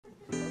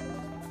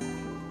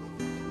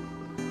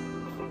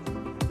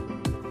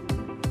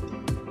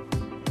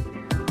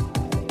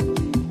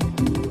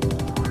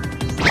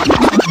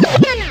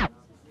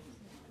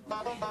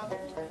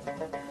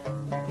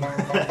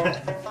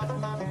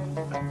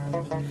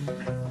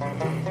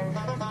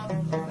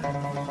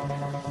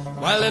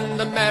While in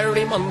the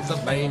merry month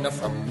of May, now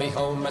from me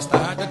home I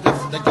started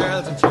with the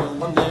girls and two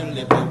I'm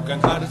nearly broke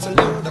and hearted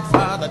saluted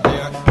father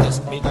dear.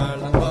 Kissed me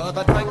darling, but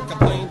I drank a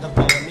pint of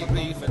beer, me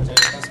grief and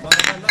tears, small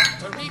enough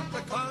to reap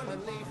the corn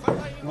and leave for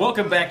rain.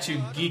 Welcome back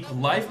to Geek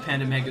Life,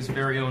 Panda Mega's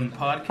very own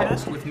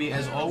podcast. With me,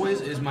 as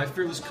always, is my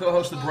fearless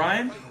co-host,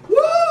 Brian.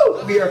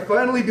 Woo! We are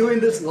finally doing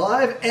this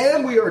live,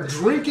 and we are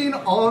drinking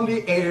on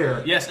the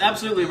air. Yes,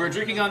 absolutely. We're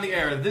drinking on the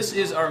air. This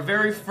is our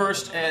very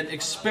first and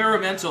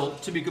experimental,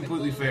 to be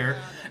completely fair,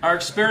 our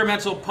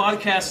experimental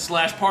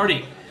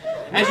podcast/party.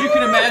 As you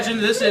can imagine,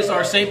 this is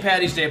our St.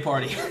 Paddy's Day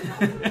party.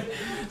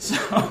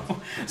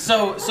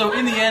 So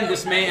in the end,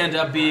 this may end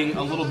up being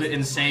a little bit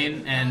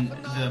insane, and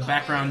the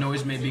background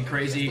noise may be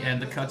crazy,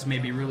 and the cuts may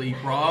be really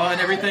raw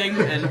and everything.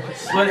 But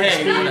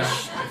hey, whatever.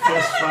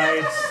 Fist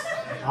fights,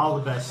 all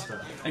the best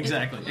stuff.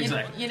 Exactly.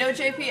 You know,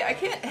 JP, I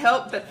can't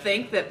help but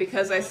think that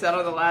because I said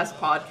on the last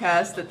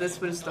podcast that this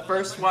was the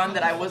first one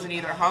that I wasn't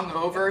either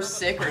hungover,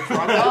 sick, or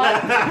drunk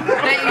on,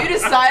 that you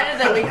decided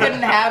that we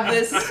couldn't have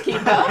this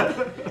keep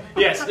up.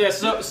 Yes.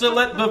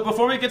 But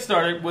before we get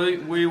started,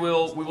 we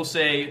will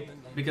say,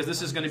 because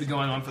this is going to be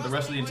going on for the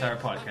rest of the entire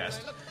podcast,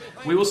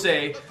 we will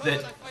say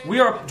that we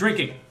are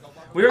drinking.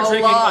 We are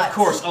drinking, lot. of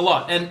course, a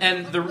lot.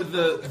 And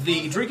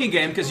the drinking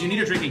game, because you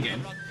need a drinking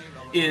game,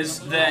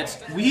 is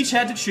that we each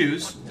had to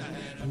choose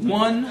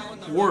one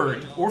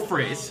word or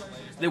phrase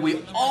that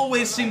we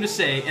always seem to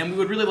say, and we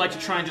would really like to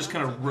try and just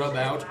kind of rub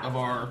out of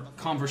our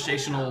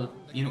conversational,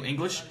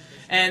 English.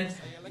 And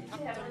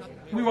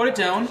we wrote it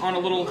down on a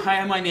little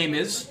 "Hi, my name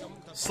is,"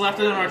 slapped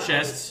it on our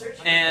chests,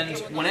 and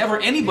whenever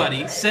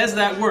anybody says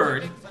that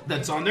word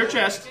that's on their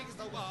chest,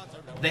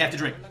 they have to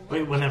drink.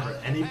 Wait, whenever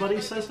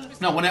anybody says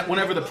it? No,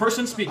 whenever the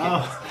person speaking.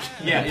 Oh.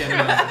 Yeah.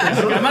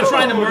 I'm not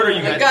trying to murder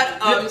you guys.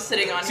 I've got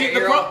sitting on See,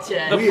 here.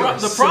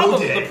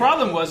 the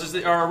problem was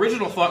that our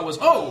original thought was,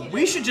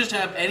 we should just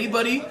have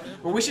anybody,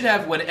 or we should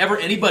have whenever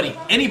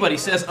anybody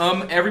says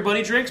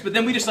everybody drinks. But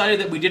then we decided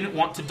that we didn't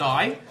want to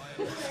die.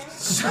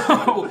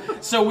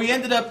 So we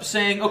ended up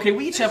saying, okay,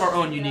 we each have our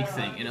own unique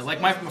thing,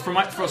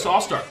 so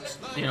I'll start.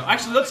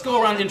 Actually, let's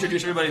go around and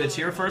introduce everybody that's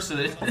here first, so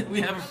that we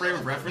have a frame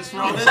of reference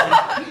for all this.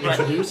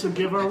 Introduce and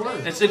give our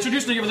word. Let's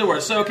introduce and give us a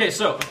word. So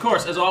of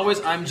course, as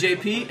always, I'm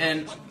JP,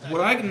 and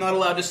what I'm not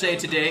allowed to say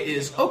today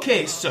is,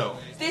 okay, so.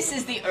 This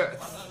is the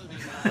Earth.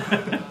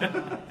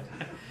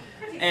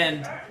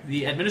 And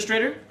the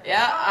administrator?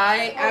 Yeah,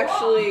 I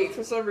actually,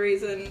 for some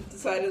reason,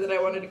 decided that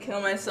I wanted to kill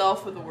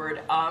myself with the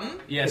word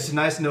Yes. It's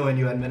nice knowing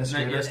you,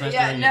 administrator. Yes, nice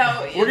Yeah, knowing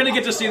no, you. We're going to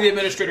get to see the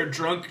administrator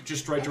drunk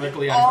just right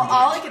directly All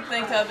after. I can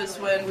think of is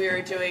when we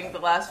were doing the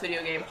last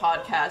video game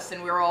podcast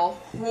and we were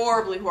all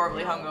horribly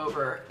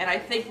hungover, and I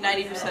think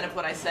 90% of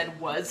what I said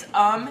was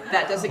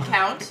that doesn't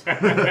count.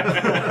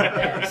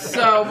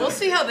 So we'll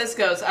see how this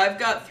goes. I've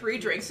got 3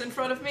 drinks in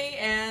front of me,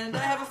 and I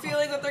have a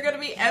feeling that they're going to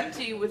be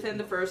empty within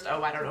the first,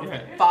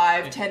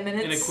 5-10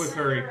 minutes. In a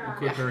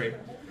quick hurry.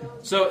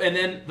 So, and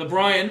then the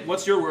Brian,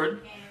 what's your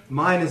word?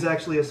 Mine is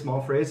actually a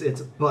small phrase.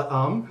 It's but.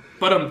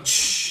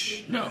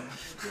 No.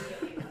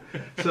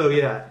 So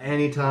yeah,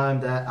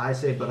 anytime that I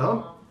say but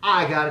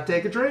I gotta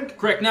take a drink.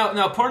 Correct.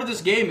 Now part of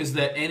this game is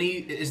that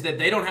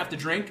they don't have to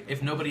drink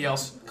if nobody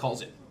else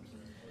calls it.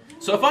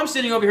 So if I'm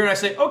sitting over here and I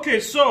say, okay,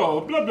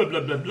 so blah blah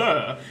blah blah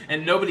blah,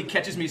 and nobody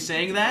catches me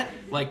saying that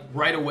like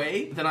right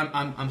away, then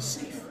I'm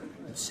safe.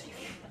 I'm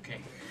safe.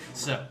 Okay.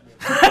 So.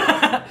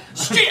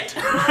 Shit!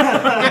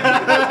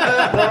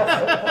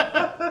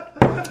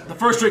 The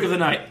first drink of the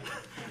night.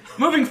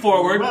 Moving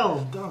forward.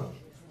 Well done.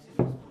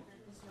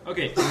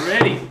 Okay,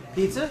 ready?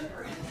 Pizza?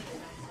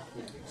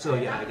 So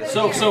yeah, I guess.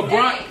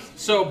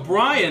 So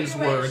Brian's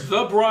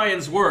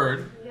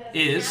word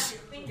is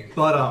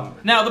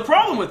But Now the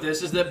problem with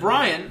this is that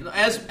Brian,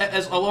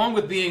 as along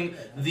with being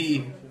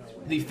the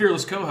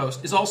fearless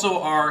co-host, is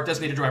also our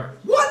designated driver.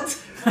 What?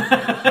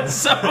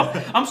 So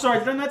I'm sorry,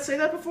 did I not say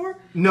that before?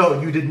 No,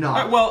 you did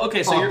not. Well,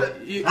 okay, so Damn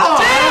it!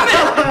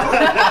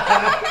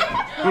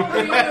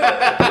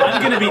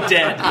 I'm gonna be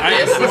dead.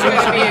 This is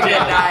going to be a good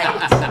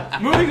night.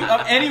 Moving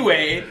up,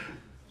 anyway,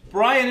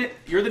 Brian,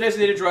 you're the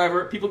designated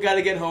driver. People got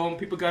to get home.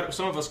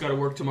 Some of us got to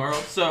work tomorrow.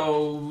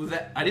 So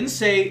I didn't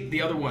say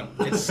the other one.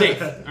 It's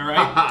safe. All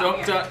right.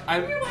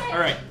 All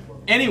right.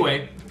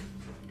 Anyway,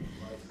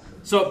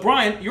 so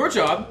Brian, your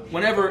job.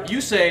 Whenever you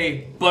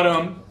say "but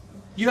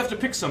you have to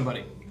pick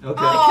somebody. Okay. It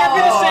can't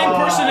be the same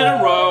person in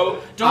a row.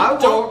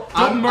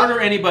 Don't murder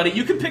anybody.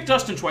 You can pick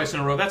Dustin twice in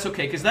a row. That's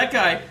okay, because that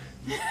guy,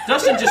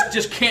 Dustin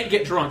just can't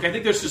get drunk. I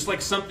think there's just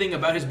like something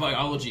about his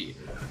biology.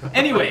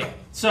 Anyway,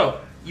 so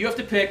you have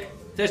to pick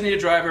designated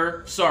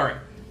driver. Sorry.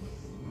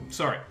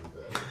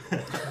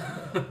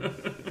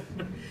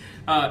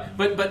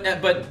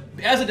 But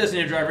as a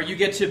designated driver, you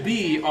get to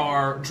be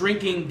our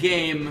drinking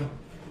game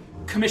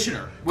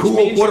commissioner.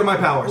 Cool. What are my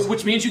powers?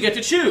 Which means you get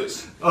to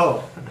choose.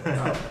 Oh.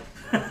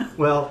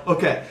 Well,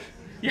 okay.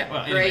 Yeah,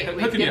 well, Great,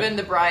 anyway, we've given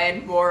the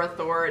Brian more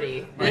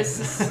authority.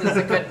 This is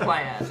a good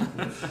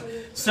plan.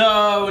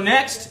 So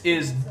next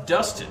is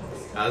Dustin.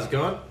 How's it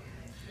going?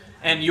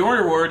 And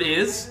your word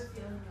is?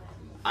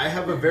 I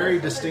have a very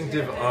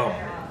distinctive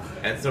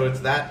And so it's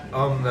that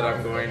that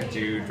I'm going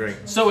to drink.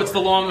 So it's the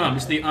long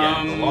It's the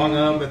Yeah, the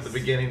long at the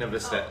beginning of a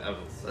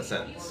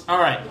sentence. All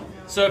right.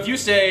 So if you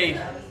say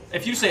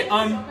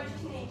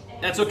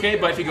that's okay.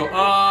 But if you go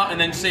and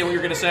then say what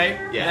you're gonna say,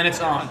 then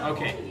it's on.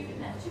 Okay.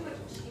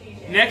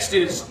 Next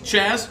is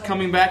Chaz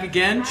coming back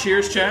again.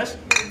 Cheers, Chaz.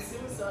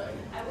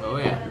 Oh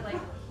yeah.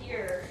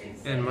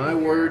 And my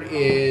word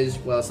is,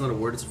 well, it's not a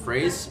word, it's a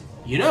phrase.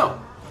 You know.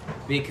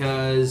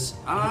 Because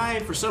I,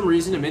 for some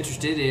reason, am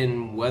interested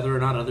in whether or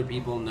not other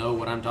people know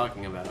what I'm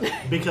talking about.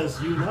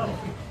 Because you know.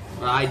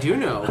 I do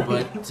know,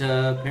 but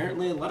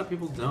apparently a lot of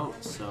people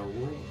don't, so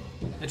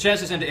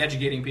Chaz is into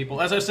educating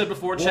people. As I said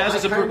before, Well, Chaz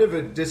is I kind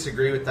of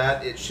disagree with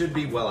that. It should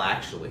be well,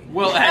 actually.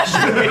 Well,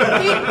 actually,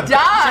 He Chaz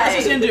died.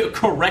 is into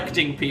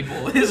correcting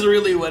people. Is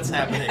really what's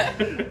happening.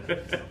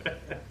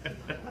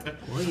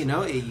 well, you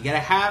know, you gotta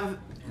have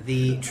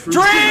the true.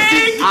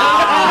 Drink!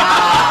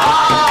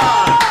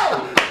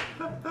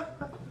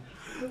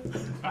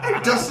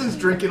 Dustin's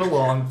drinking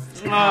along.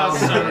 Oh,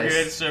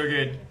 so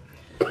good.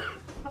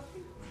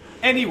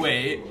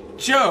 Anyway,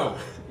 Joe,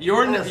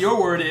 your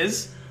word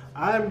is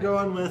I'm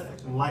going with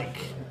like.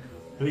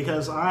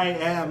 Because I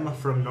am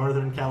from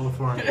Northern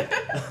California.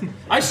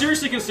 I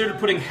seriously considered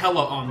putting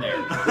hella on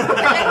there.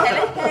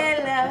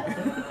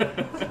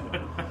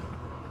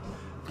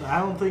 I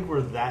don't think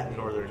we're that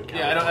Northern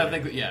California. Yeah, I don't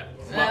think that. Yeah,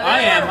 well, there I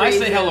am. are I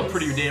say hella reasons.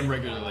 pretty damn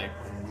regularly.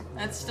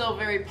 That's still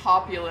very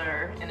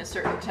popular in a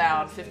certain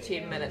town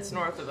 15 minutes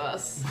north of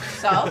us.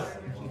 South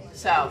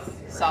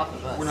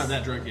of us. We're not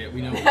that drunk yet.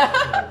 We know.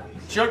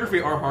 Geography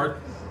are hard.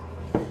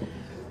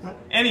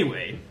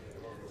 Anyway,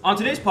 on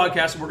today's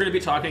podcast, we're going to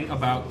be talking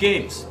about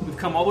games. We've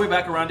come all the way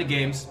back around to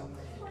games,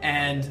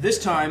 and this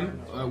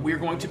time we're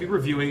going to be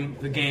reviewing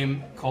the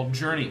game called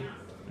Journey.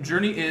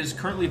 Journey is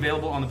currently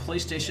available on the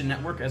PlayStation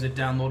Network as a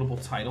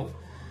downloadable title.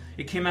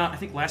 It came out, I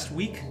think, last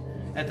week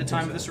at the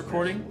time of this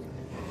recording.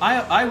 I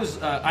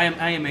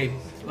am a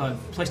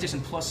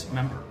PlayStation Plus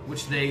member,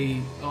 which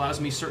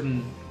allows me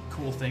certain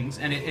cool things,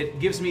 and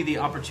it gives me the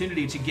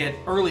opportunity to get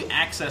early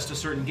access to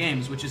certain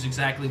games, which is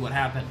exactly what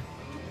happened.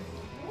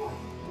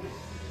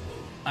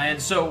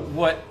 And so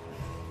what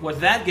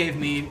that gave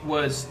me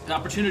was an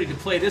opportunity to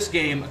play this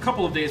game a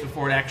couple of days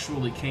before it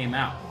actually came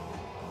out.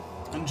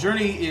 And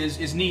Journey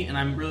is neat, and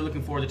I'm really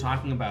looking forward to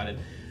talking about it.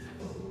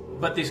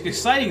 But the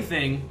exciting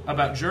thing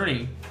about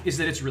Journey is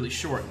that it's really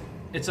short.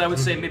 It's, I would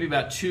say, maybe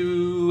about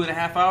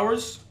 2.5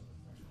 hours,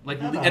 like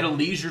at a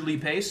leisurely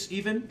pace,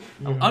 even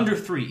under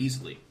 3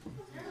 easily.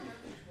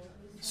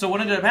 So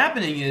what ended up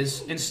happening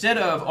is, instead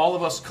of all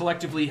of us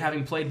collectively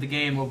having played the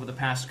game over the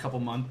past couple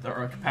months,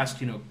 or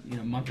past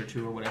month or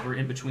two or whatever,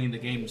 in between the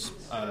games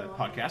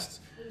podcasts,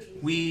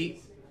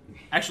 we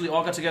actually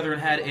all got together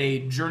and had a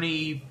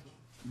Journey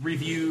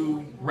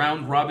review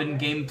round robin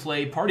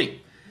gameplay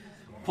party.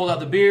 Pulled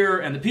out the beer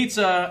and the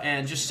pizza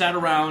and just sat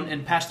around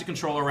and passed the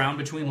controller around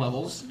between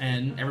levels,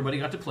 and everybody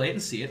got to play it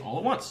and see it all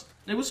at once.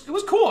 It was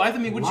cool. I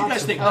mean, what did you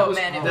guys think? Oh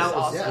man, it was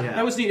awesome. Yeah.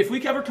 That was neat. If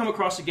we ever come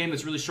across a game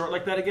that's really short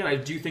like that again, I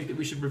do think that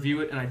we should review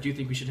it, and I do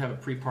think we should have a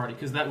pre-party,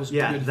 because that was good.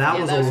 That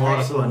was that a was lot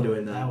great. of fun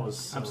doing that. That was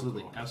so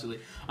Absolutely, cool.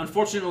 absolutely.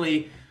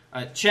 Unfortunately,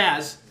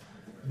 Chaz,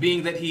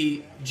 being that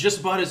he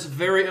just bought his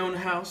very own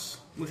house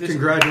with his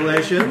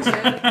Congratulations.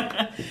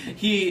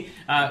 he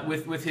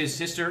with his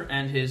sister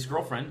and his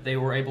girlfriend, they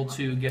were able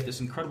to get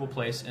this incredible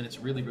place, and it's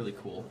really, really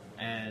cool.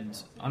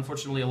 And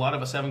unfortunately, a lot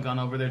of us haven't gone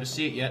over there to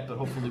see it yet, but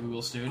hopefully we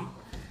will soon.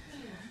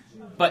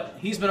 But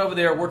he's been over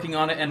there working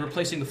on it and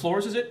replacing the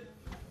floors, is it?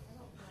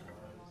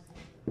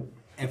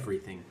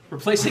 everything.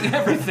 Replacing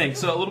everything,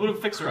 so a little bit of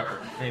a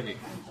fixer-upper, maybe.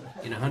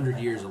 In 100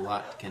 years, a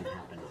lot can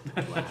happen.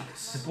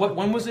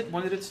 When was it?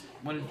 When did it?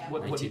 What?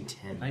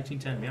 1910.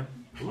 1910. Yeah.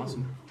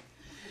 Awesome.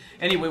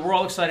 Anyway, we're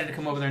all excited to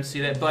come over there and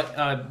see that,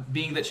 but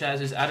being that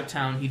Chaz is out of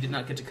town, he did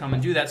not get to come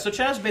and do that. So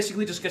Chaz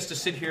basically just gets to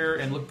sit here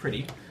and look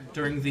pretty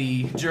during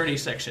the Journey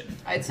section.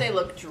 I'd say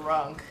look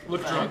drunk.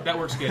 Look drunk. That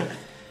works good.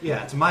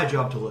 Yeah, it's my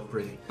job to look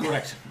pretty.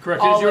 Correct.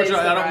 Correct. Always It's your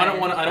job. the I don't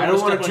want to. I don't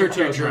want to step on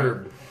turn your your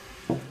toes,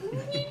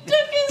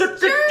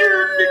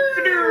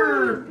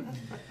 gerb.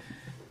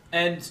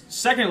 And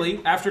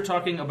secondly, after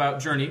talking about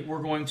Journey,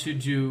 we're going to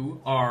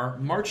do our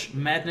March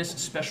Madness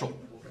special.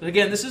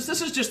 Again, this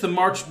is just the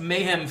March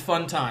Mayhem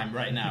fun time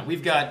right now.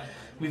 We've got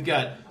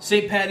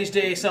St. Paddy's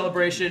Day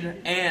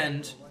celebration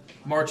and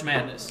March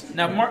Madness.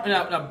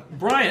 Now,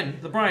 Brian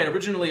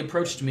originally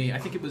approached me. I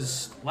think it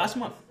was last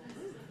month,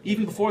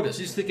 even before this.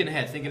 He's thinking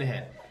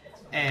ahead,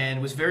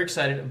 and was very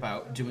excited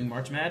about doing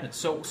March Madness.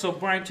 So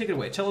Brian, take it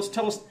away. Tell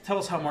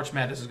us how March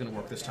Madness is going to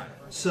work this time.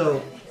 So,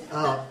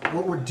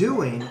 what we're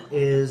doing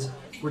is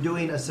we're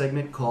doing a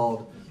segment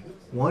called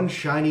One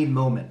Shiny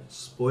Moment.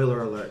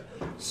 Spoiler alert.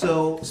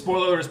 So,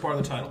 Spoiler alert is part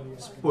of the title.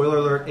 spoiler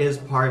alert is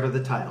part of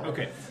the title.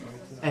 Okay.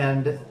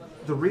 And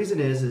the reason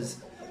is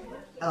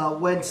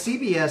when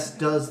CBS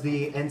does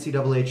the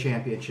NCAA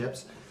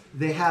championships,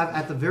 they have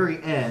at the very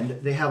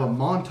end they have a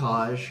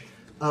montage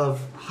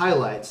of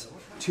highlights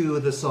to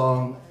the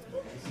song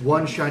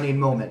 "One Shining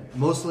Moment."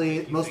 Most of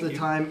the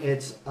time,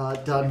 it's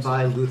done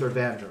by Luther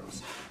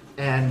Vandross,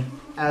 And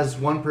as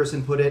one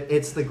person put it,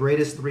 it's the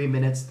greatest 3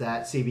 minutes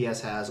that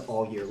CBS has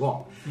all year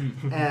long.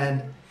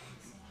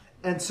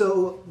 And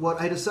so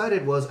what I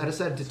decided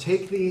to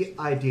take the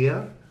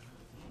idea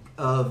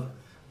of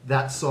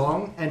that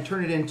song and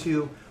turn it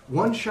into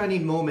one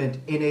shining moment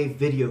in a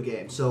video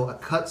game. So a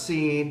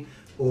cutscene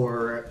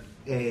or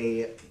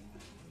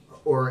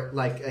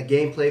like a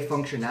gameplay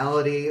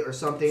functionality or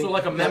something. So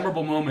like a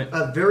memorable moment.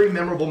 A very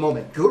memorable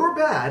moment. Good or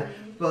bad,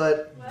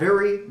 but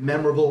very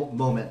memorable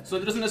moment. So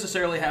it doesn't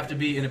necessarily have to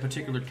be in a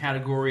particular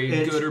category,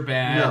 It's- good or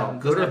bad. No,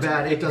 good or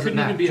bad, it doesn't couldn't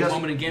matter. even be Just a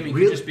moment in gaming. It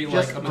real- could just be like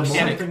just a a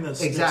mechanic. Something that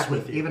sticks Exactly,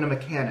 with you. even a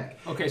mechanic.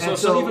 Okay, And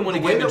so even when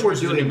the a way game that we're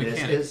turns into a doing this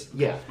mechanic. is,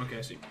 yeah. Okay,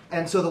 I see.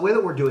 And so the way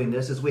that we're doing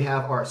this is we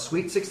have our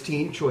Sweet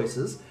 16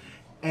 choices,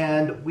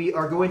 and we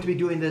are going to be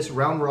doing this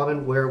round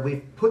robin where we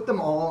put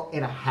them all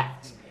in a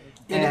hat.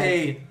 In And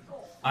a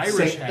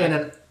Irish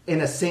hat.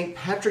 In a St.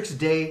 Patrick's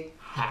Day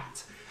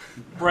hat.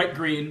 Bright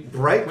green.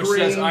 Bright which green.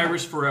 says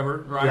Irish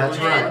forever. Or That's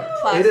Irish, right.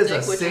 Plastic, It is a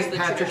which is St. the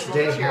Patrick's traditional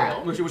Day material.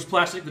 hat. Which was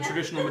plastic, the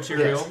traditional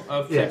material Yes.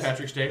 of St. Yes.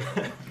 Patrick's Day.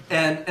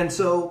 And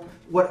so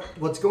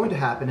what's going to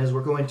happen is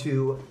we're going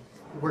to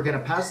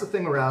pass the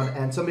thing around,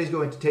 and somebody's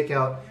going to take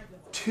out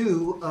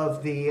 2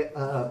 of the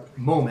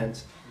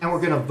moments, and we're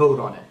going to vote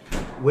on it.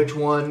 Which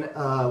one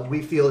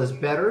we feel is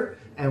better,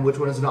 and which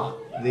one is not.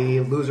 The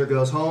loser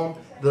goes home.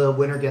 The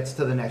winner gets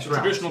to the next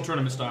round. Traditional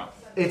tournament style.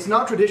 It's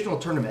not traditional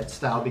tournament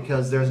style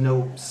because there's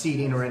no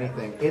seeding or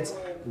anything. It's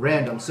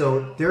random.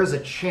 So there's a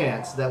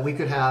chance that we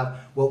could have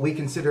what we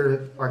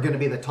consider are going to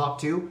be the top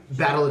 2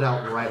 battle it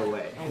out right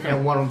away,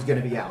 and one of them's going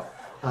to be out.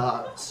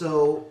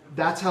 So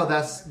that's how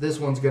this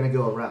one's going to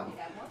go around,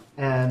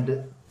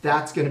 and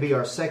that's going to be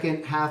our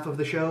second half of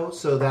the show.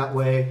 So that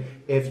way,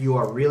 if you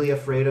are really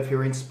afraid of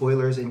hearing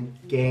spoilers in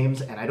games,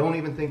 and I don't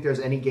even think there's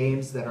any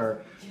games that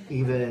are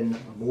even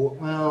more.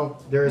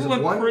 Well, there's We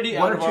went one pretty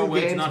or out of our two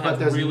way to games, not but have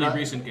there's really not,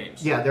 recent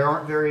games. Yeah, there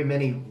aren't very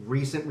many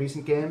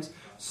recent games,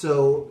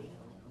 so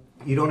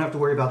you don't have to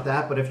worry about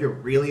that. But if you're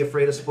really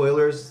afraid of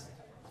spoilers,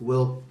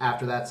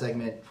 after that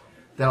segment,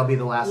 that'll be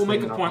the last. We'll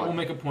thing make a in our point. pod- We'll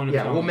make a point of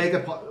Yeah, telling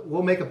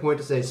we'll make a point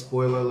to say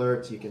spoiler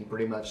alerts. You can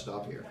pretty much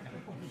stop here.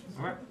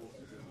 All right.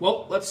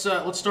 Well, let's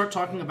start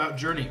talking about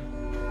Journey.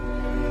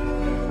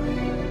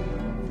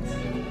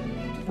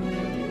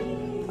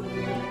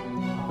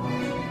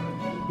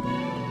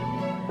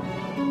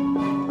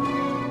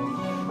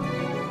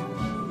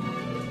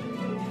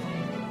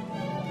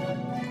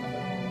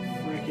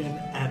 Freaking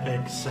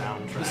epic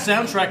soundtrack. The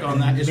soundtrack on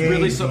that is really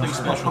Amazing. something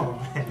special.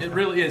 It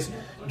really is.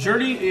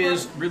 Journey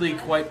is really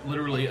quite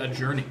literally a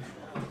journey.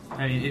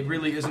 I mean, it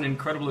really is an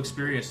incredible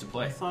experience to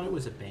play. I thought it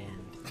was a band.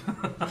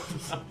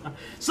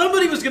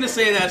 Somebody was going to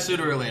say that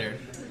sooner or later.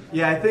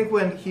 Yeah, I think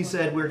when he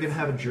said we were going to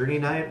have a journey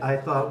night, I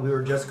thought we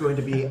were just going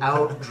to be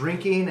out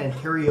drinking and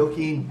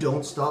karaokeing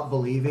Don't Stop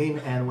Believing,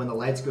 and when the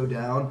lights go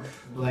down,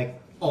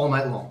 like all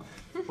night long,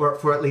 or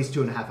for at least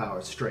 2.5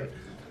 hours straight.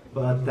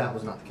 But that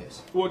was not the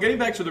case. Well, getting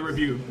back to the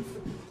review,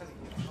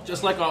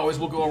 just like always,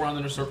 we'll go around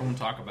in a circle and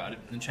talk about it.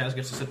 And Chaz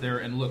gets to sit there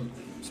and look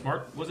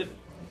smart. Was the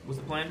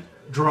plan?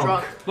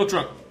 Drunk. Look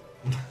drunk.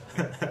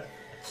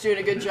 He's doing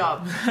a good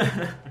job.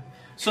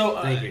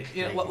 So, Thank you.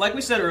 you know, Thank you. like we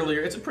said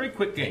earlier, it's a pretty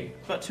quick game,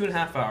 about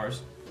 2.5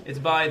 hours. It's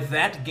by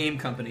That Game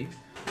Company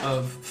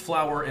of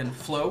Flower and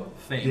Flow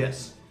fame.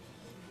 Yes.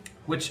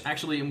 Which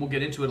actually, and we'll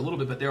get into it a little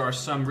bit, but there are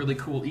some really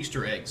cool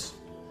Easter eggs.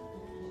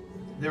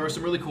 There are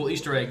some really cool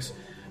Easter eggs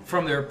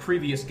from their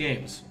previous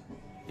games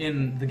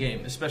in the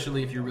game,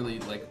 especially if you're really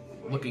like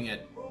looking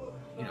at,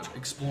 you know,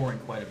 exploring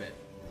quite a bit.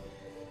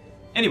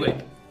 Anyway,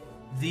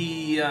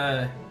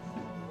 the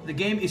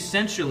game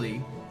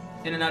essentially,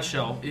 in a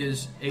nutshell,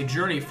 is a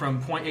journey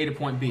from point A to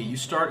point B. You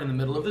start in the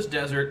middle of this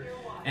desert,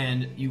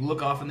 and you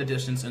look off in the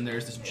distance, and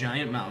there's this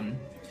giant mountain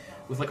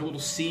with like a little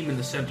seam in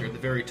the center at the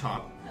very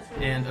top,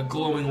 and a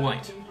glowing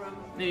light.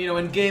 You know,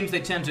 in games they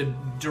tend to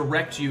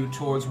direct you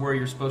towards where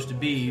you're supposed to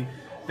be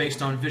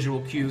based on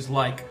visual cues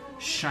like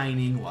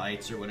shining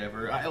lights or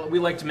whatever. We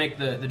like to make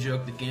the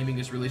joke that gaming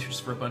is really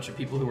just for a bunch of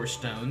people who are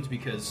stoned,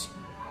 because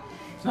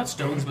it's not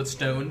stones but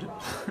stoned.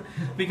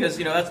 Because,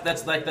 you know,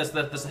 that's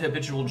the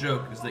habitual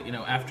joke, is that, you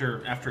know,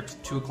 after it's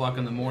 2 o'clock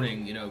in the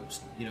morning, you know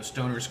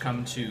stoners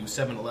come to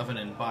 7-Eleven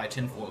and buy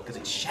tinfoil because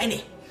it's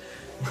shiny.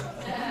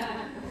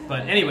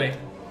 But anyway,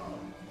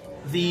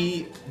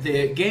 the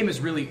game is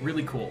really,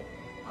 really cool.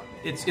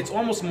 It's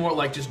almost more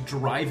like just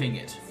driving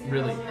it,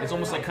 really. It's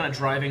almost like kind of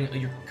driving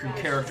your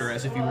character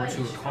as if you were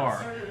to a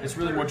car. It's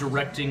really more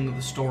directing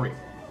the story.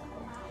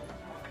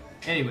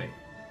 Anyway,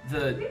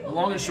 the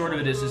long and short of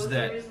it is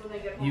that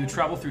you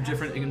travel through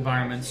different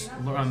environments,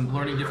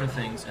 learning different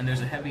things, and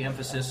there's a heavy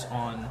emphasis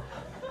on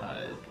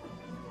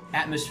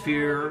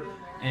atmosphere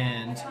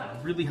and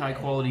really high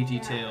quality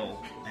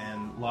detail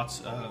and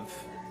lots of,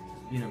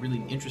 you know,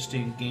 really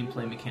interesting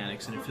gameplay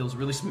mechanics, and it feels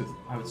really smooth,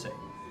 I would say.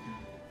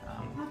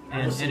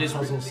 And it is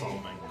puzzle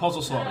solving.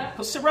 Puzzle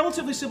solving.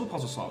 Relatively simple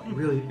puzzle solving.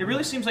 Really? It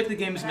really seems like the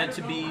game is meant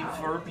to be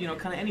for, you know,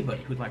 kind of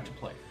anybody who'd like to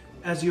play.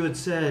 as you had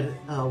said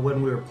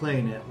when we were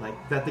playing it, like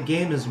that the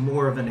game is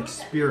more of an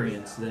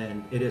experience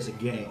than it is a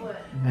game,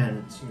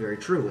 and it's very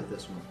true with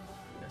this one.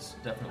 Yes,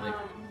 definitely.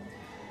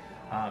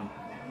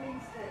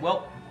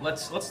 Well,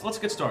 let's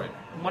get started.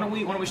 Why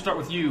don't we start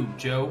with you,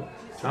 Joe?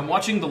 I'm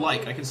watching the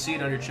like. I can see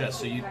it on your chest.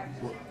 So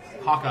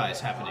Hawkeye's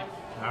happening.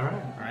 All right.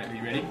 All right, are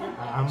you ready?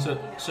 I'm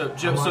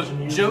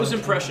Joe's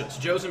impressions.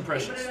 Joe's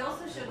impressions.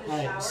 All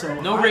right, so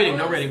No rating.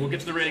 We'll get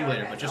to the rating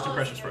later, but just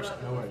impressions first.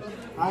 No worries.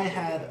 I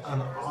had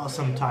an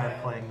awesome time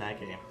playing that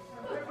game.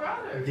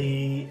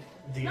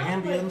 The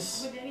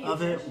ambience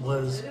of it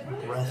was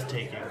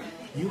breathtaking.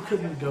 You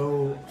couldn't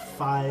go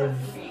 5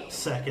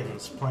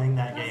 seconds playing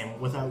that game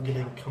without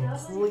getting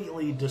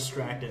completely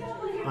distracted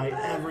by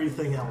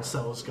everything else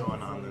that was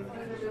going on.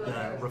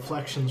 The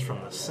reflections from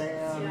the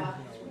sand,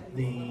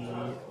 the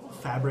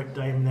fabric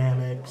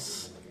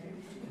dynamics,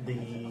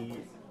 the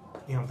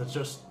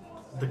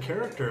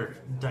character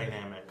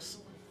dynamics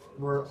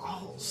were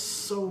all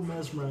so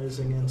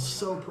mesmerizing and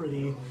so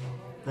pretty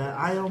that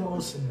I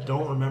almost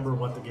don't remember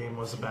what the game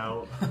was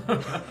about.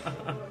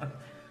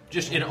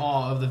 Just in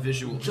awe of the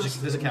visual,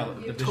 just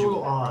physicality, the visual.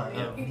 Total awe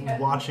of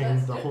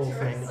watching the whole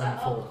thing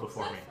unfold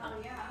before me.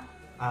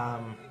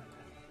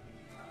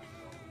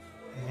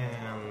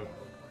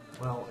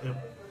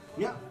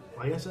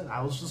 Like I said,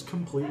 I was just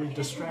completely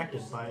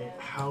distracted by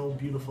how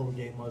beautiful the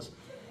game was.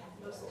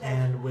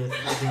 And with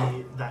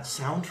that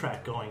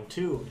soundtrack going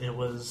too, it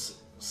was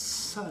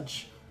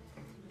such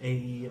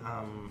a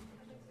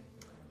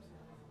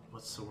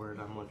what's the word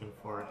I'm looking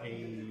for?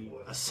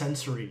 A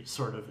sensory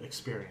sort of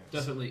experience.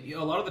 Definitely.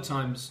 A lot of the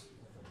times,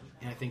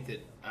 and I think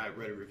that I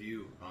read a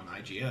review on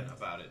IGN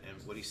about it, and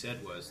what he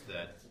said was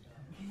that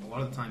a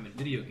lot of the time in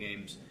video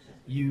games,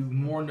 you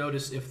more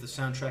notice if the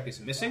soundtrack is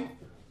missing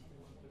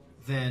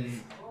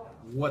than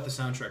what the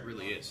soundtrack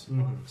really is.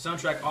 Mm-hmm. The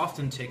soundtrack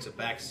often takes a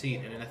back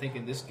seat, and I think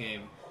in this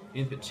game,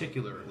 in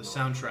particular, the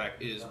soundtrack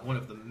is one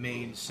of the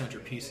main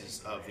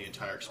centerpieces of the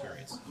entire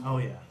experience. Oh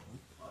yeah.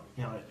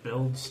 It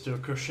builds to a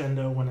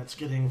crescendo when it's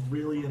getting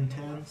really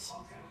intense,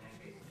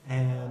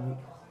 and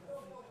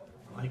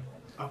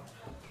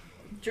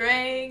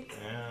Drink.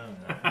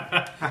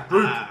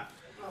 Yeah.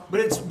 But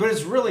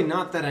it's really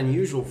not that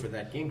unusual for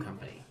that game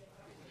company.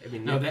 I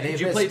mean, No, did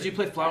you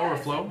play Flower or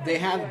Flow? They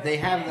have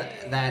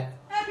that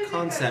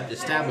concept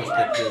established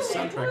that the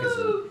soundtrack is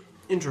an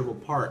integral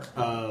part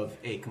of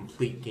a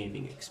complete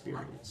gaming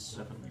experience.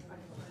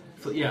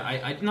 Yeah,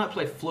 I did not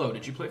play Flow.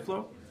 Did you play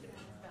Flow?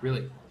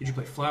 Really? Did you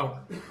play Flower?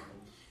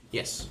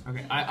 Yes.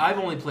 Okay, I've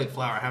only played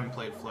Flower. I haven't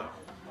played Flow.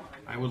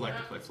 I would like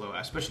to play Flow,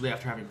 especially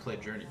after having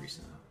played Journey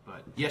recently.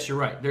 But yes, you're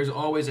right. There's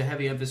always a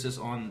heavy emphasis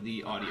on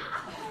the audio,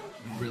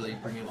 and really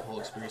bringing the whole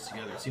experience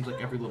together. It seems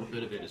like every little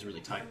bit of it is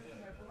really tight.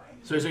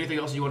 So is there anything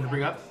else you wanted to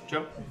bring up,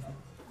 Joe?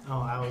 Oh,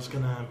 I was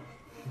gonna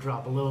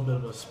drop a little bit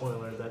of a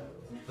spoiler that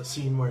the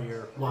scene where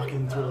you're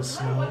walking through the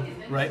snow,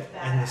 Right.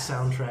 and the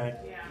soundtrack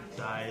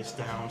dies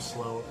down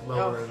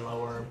lower and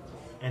lower,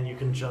 and you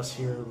can just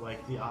hear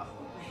like the audio.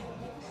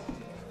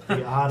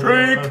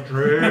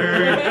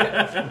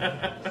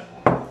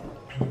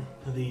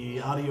 The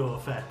audio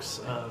effects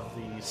of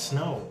the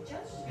snow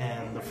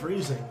and the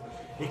freezing.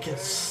 It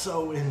gets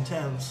so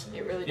intense.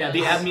 It really Yeah,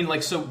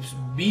 does. so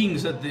being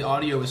that the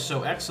audio is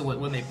so excellent,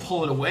 when they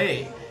pull it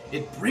away,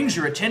 it brings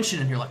your attention,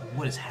 and you're like,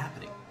 what is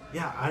happening?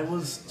 Yeah, I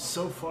was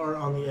so far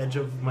on the edge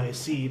of my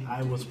seat,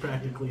 I was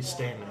practically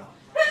standing.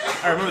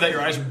 I remember that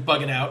your eyes were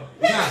bugging out.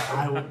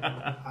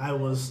 Yeah, I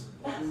was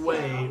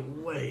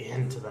way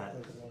into that.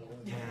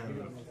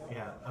 And,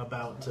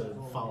 about to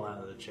fall out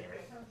of the chair.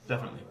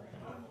 Definitely.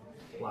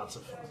 Lots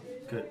of fun.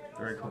 Good.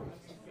 Very cool.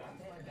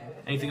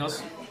 Anything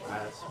else? All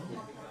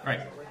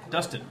right.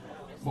 Dustin,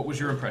 what was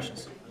your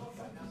impressions?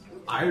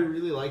 I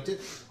really liked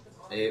it.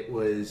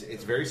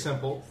 It's very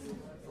simple,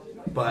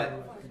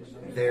 but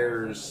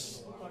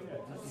there's,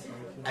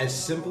 as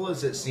simple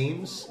as it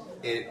seems,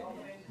 it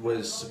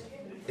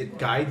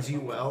guides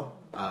you well,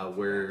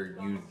 where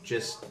you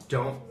just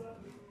don't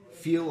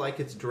feel like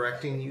it's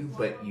directing you,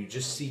 but you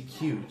just see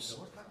cues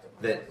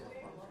that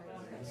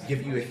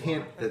give you a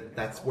hint that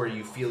that's where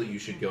you feel you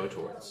should go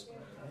towards.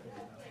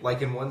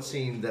 Like in one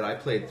scene that I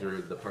played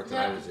through, the part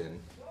that I was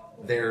in,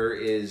 there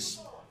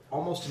is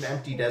almost an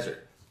empty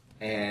desert,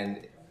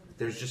 and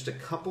there's just a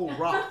couple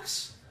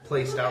rocks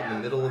placed out in the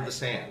middle of the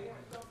sand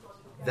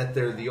that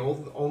they're the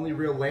only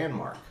real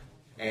landmark.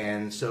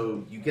 And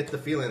so you get the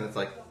feeling that's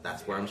like,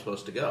 that's where I'm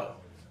supposed to go.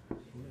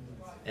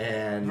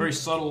 And Very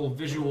subtle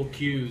visual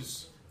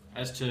cues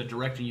as to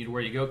directing you to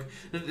where you go.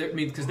 I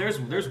mean, because there's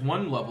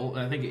one level,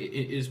 and I think it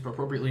is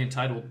appropriately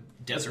entitled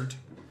Desert.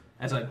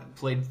 As I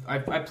played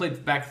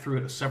back through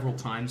it several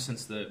times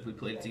since we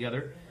played it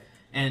together,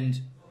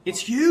 and it's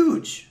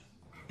huge,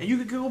 and you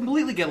could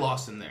completely get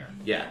lost in there.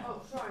 yeah.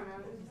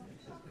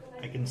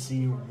 I can see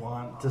you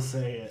want to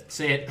say it.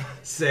 Say it.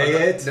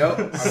 Say it.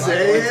 Nope.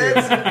 Say it.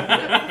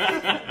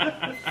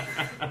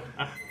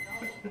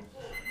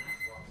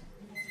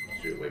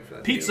 Should wait for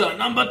that Pizza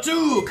number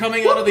 2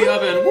 coming out of the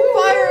oven. Woo!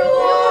 Fire alarm!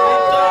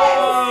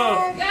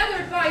 Oh!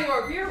 Gathered by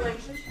your beer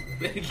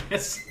wenches.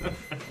 Yes.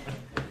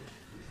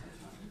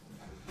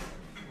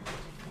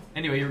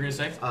 Anyway, you were gonna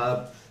say?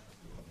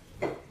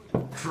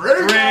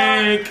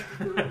 Drink!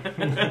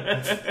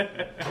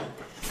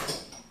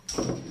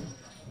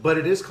 But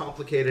it is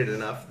complicated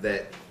enough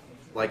that,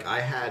 like, I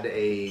had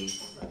a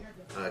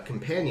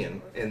companion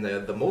in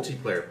the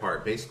multiplayer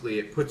part. Basically,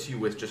 it puts you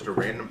with just a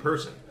random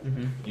person.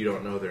 You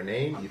don't know their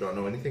name, you don't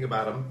know anything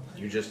about them,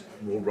 you just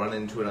will run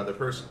into another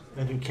person.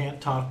 And you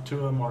can't talk to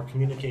them or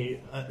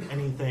communicate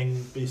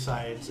anything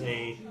besides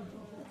a...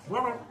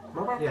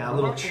 Yeah, a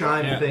little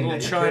chime thing. Little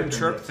that your chime character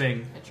chirp makes.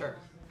 thing. A chirp.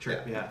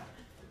 Chirp, yeah.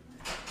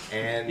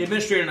 And The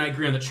administrator and I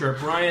agree on the chirp.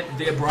 Brian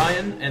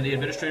and the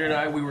administrator and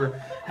I, we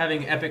were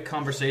having epic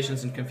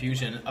conversations and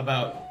confusion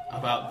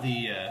about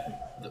the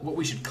what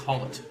we should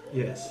call it.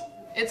 Yes.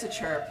 It's a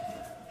chirp.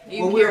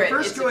 You Well, we hear were it,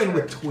 first it's a going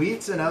chirp. with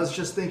tweets, and I was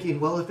just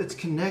thinking, well, if it's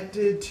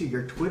connected to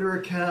your Twitter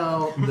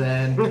account,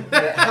 then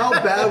how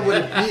bad would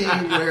it be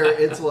where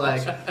it's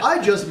like,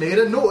 I just made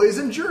a noise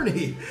in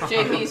Journey?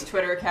 JP's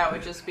Twitter account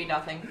would just be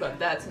nothing but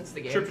that since the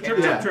game Chirp, came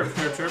chirp, out. chirp,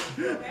 chirp, chirp,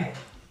 chirp.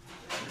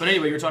 But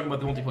anyway, you were talking about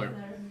the multiplayer.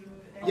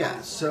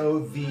 yeah,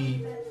 so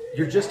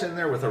you're just in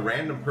there with a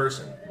random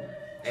person,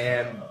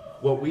 and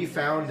what we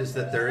found is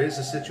that there is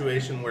a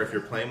situation where if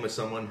you're playing with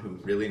someone who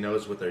really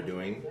knows what they're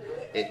doing,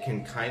 it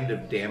can kind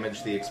of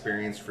damage the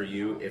experience for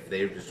you if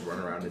they just run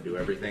around and do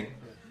everything.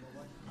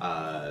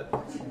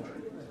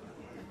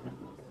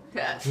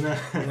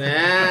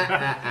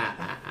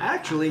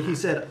 Actually, he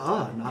said,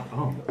 not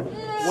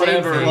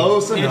Whatever. thing.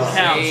 Close It enough.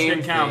 counts. Same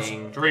It counts.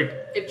 thing. Drink.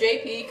 If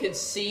JP could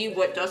see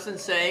what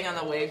Dustin's saying on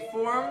the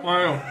waveform,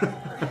 Wow.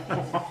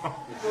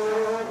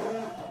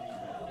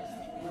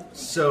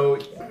 So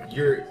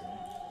you're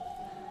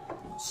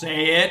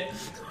Say it.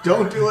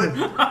 Don't do it.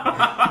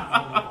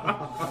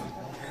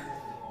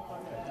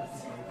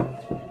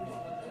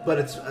 But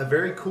it's a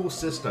very cool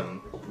system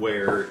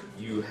where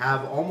you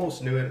have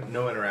almost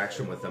no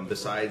interaction with them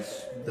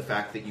besides the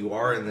fact that you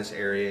are in this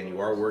area and you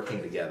are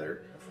working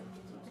together.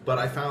 But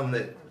I found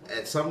that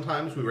at some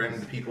times we ran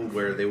into people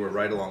where they were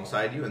right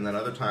alongside you, and then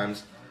other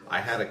times I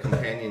had a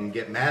companion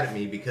get mad at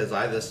me because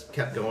I just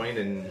kept going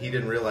and he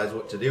didn't realize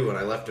what to do and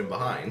I left him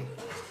behind.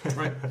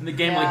 Right. And the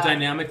game Yeah. like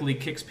dynamically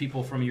kicks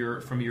people from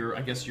your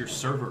I guess your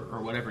server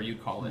or whatever you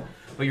call it,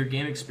 but your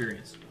game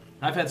experience.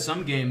 I've had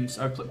some games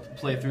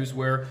playthroughs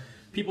where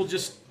people they're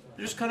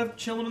just kind of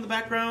chilling in the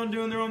background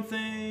doing their own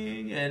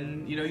thing,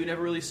 and you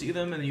never really see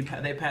them, and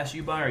they pass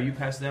you by or you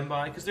pass them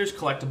by because there's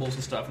collectibles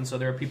and stuff, and so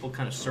there are people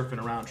kind of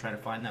surfing around trying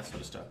to find that sort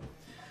of stuff.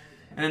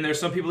 And then there's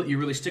some people that you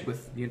really stick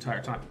with the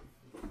entire time.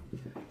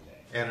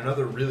 And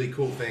another really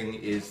cool thing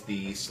is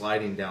the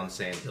sliding down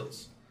sand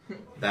hills.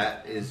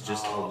 That is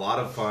just a lot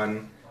of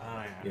fun.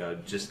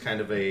 Just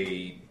kind of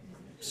a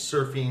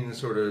surfing,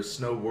 sort of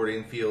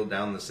snowboarding feel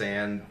down the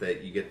sand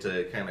that you get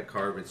to kind of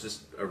carve. It's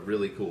just a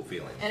really cool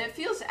feeling. and it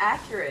feels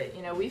accurate.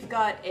 We've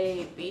got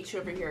a beach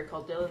over here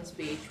called Dillon's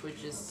Beach,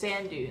 which is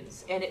sand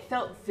dunes, and it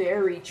felt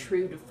very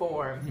true to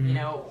form.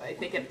 I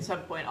think at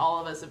some point all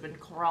of us have been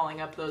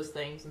crawling up those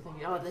things and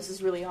thinking, oh, this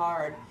is really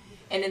hard.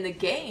 And in the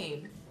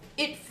game,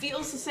 it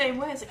feels the same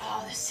way. It's like,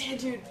 oh, the sand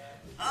dune,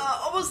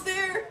 almost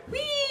there.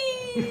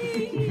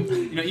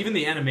 Whee! Even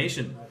the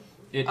animation.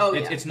 Oh,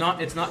 yeah. It's not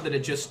that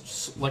it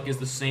just is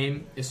the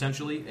same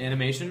essentially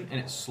animation and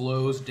it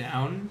slows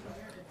down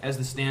as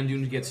the sand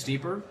dunes get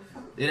steeper.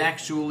 It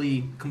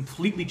actually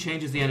completely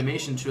changes the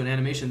animation to an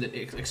animation that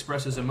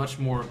expresses a much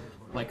more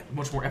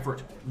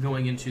effort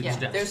going into the Yeah,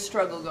 steps. there's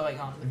struggle going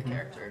on with the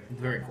character.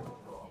 Very cool.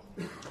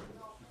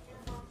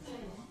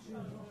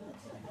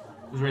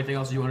 Was there anything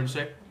else you wanted to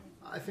say?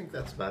 I think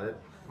that's about it.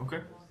 Okay.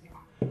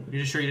 You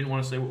just sure you didn't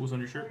want to say what was on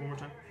your shirt one more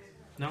time?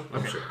 No? Okay.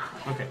 I'm sure.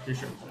 Okay, you're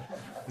sure.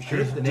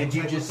 Did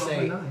you just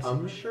say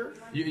sure?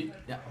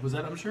 Yeah, was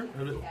that I'm sure?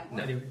 No.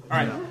 Anyway. All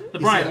right. The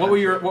Brian, what were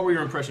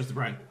your impressions of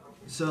Brian?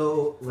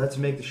 So let's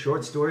make the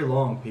short story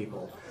long,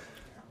 people.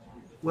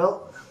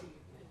 Well,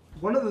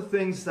 one of the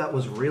things that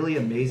was really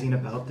amazing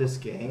about this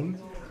game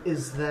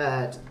is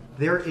that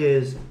there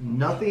is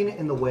nothing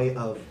in the way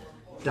of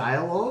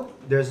dialogue.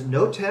 There's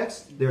no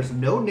text. There's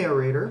no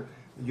narrator.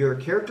 Your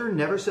character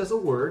never says a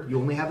word. You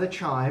only have the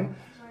chime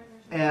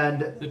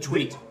and The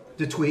tweet.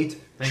 The tweet.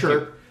 Thank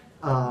chirp.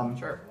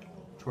 Sure.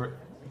 Short.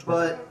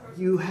 But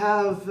you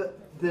have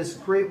this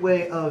great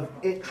way of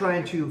it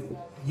trying to.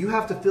 You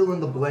have to fill in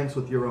the blanks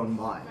with your own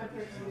mind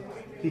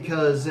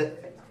because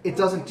it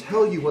doesn't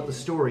tell you what the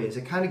story is.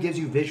 It kind of gives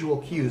you visual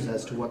cues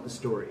as to what the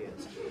story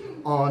is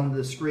on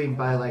the screen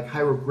by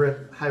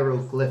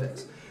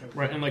hieroglyphics.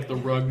 Right, and the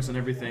rugs and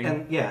everything.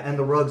 And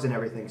the rugs and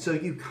everything. So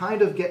you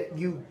kind of get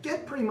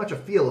pretty much a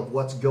feel of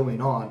what's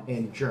going on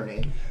in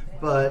Journey,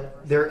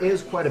 but there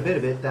is quite a bit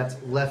of it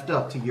that's left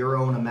up to your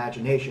own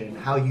imagination and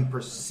how you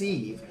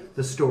perceive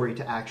the story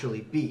to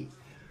actually be.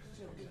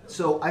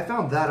 So I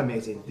found that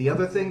amazing. The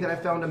other thing that I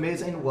found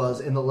amazing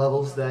was in the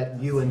levels that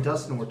you and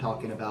Dustin were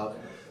talking about,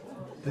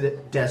 the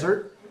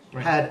desert.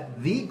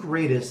 had the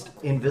greatest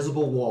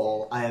invisible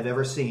wall I have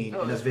ever seen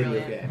in a it's video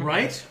brilliant. game.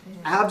 Right?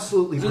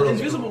 Absolutely So brilliant.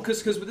 invisible,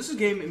 because with this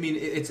game, I mean,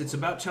 it's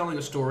about telling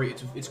a story.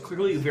 It's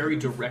clearly very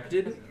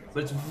directed,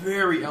 but it's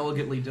very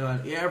elegantly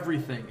done.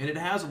 Everything, and it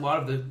has a lot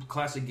of the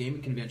classic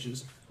gaming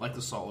conventions, like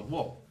the solid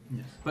wall.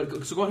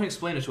 But so go ahead and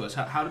explain it to us.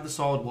 How did the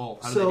solid wall?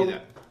 How did they do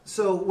that?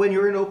 So when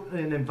you're in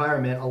an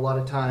environment, a lot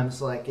of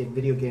times, like in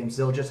video games,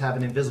 they'll just have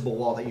an invisible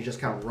wall that you just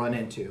kind of run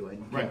into and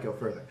you can't go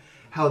further.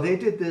 How they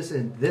did this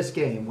in this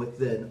game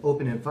with an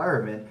open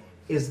environment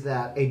is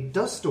that a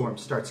dust storm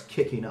starts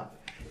kicking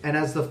up. And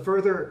as the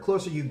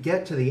closer you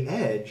get to the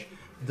edge,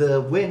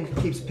 the wind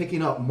keeps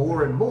picking up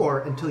more and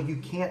more until you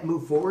can't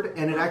move forward,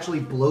 and it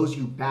actually blows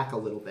you back a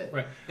little bit.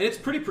 Right, and it's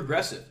pretty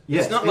progressive.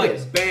 Yes, it's not it like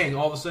is. bang,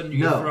 all of a sudden you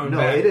get thrown No,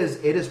 back. it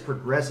is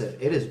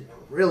progressive. It is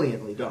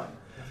brilliantly done.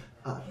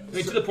 I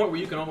mean, to the point where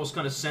you can almost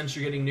kind of sense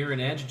you're getting near an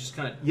edge and just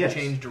kind of Yes.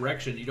 change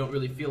direction. You don't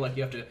really feel like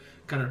you have to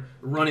kind of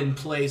run in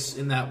place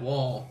in that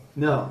wall.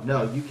 No,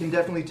 you can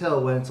definitely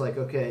tell when it's like,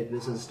 okay,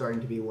 this is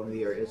starting to be one of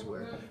the areas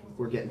where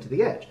we're getting to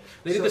the edge.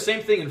 They did the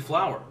same thing in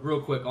Flower. Real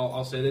quick,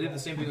 I'll say they did the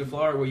same thing in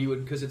Flower where you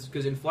would because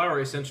in Flower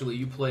essentially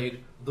you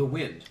played the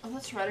wind. Oh,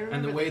 that's right. I remember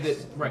And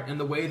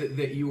the way this.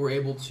 that you were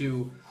able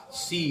to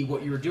see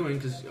what you were doing,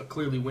 because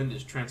clearly wind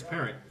is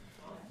transparent,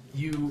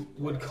 you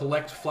would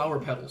collect flower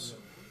petals,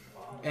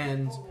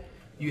 and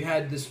you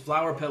had this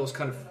flower petals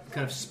kind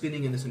of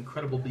spinning in this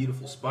incredible,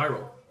 beautiful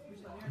spiral.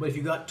 But if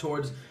you got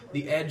towards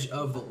the edge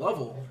of the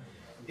level,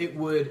 it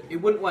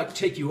wouldn't like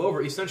take you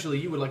over. Essentially,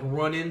 you would like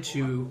run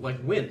into like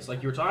winds,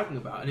 like you were talking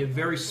about, and it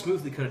very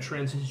smoothly kind of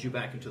transitions you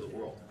back into the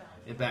world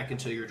and back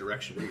into your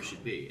direction where you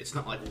should be. It's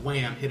not like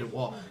wham, hit a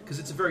wall, because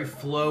it's a very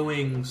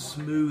flowing,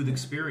 smooth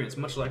experience,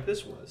 much like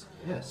this was.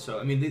 Yes. So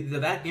I mean,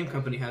 that game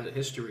company has a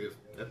history of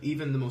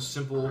even the most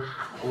simple,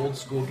 old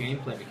school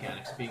gameplay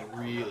mechanics being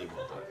really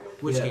well done.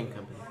 Which Yeah. game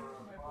company?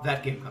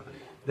 That game company.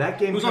 That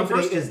game Who's on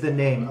company first? is the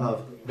name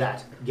of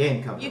that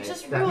game company. You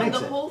just that ruined makes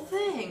the it. whole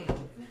thing.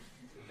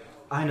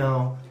 I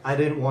know. I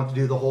didn't want to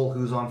do the whole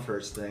who's on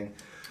first thing.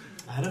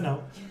 I don't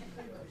know.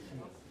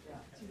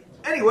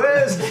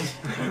 Anyways,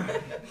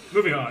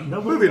 Moving on.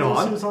 Nobody Moving knows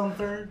on. who's on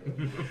third.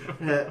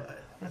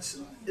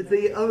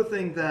 the other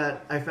thing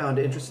that I found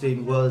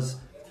interesting was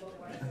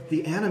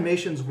the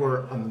animations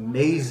were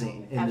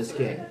amazing in this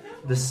Absolutely. game.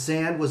 The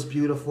sand was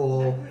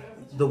beautiful.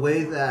 The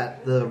way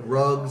that the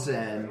rugs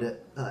and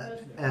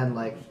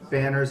like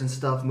banners and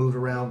stuff moved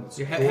around was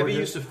Heavy gorgeous.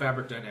 use of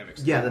fabric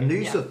dynamics. Yeah, the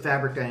use Yeah. of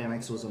fabric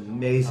dynamics was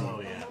amazing.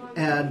 Oh, yeah.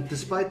 And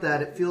despite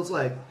that, it feels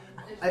like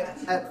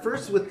at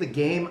first with the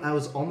game, I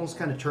was almost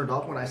kind of turned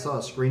off when I saw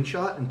a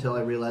screenshot until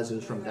I realized it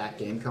was from that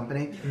game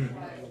company.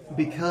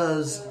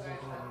 Because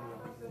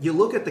you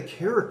look at the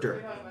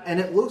character, and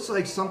it looks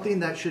like something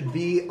that should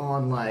be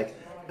on like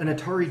an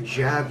Atari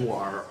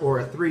Jaguar or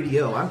a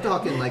 3DO. I'm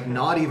talking like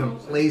not even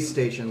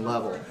PlayStation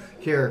level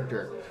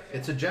character.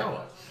 It's a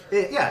Jawa.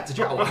 Yeah, it's a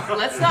Jaguar.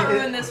 Let's not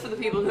ruin this for the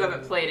people who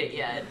haven't played it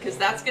yet, because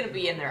that's going to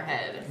be in their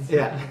head.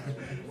 Yeah,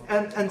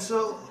 and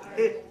so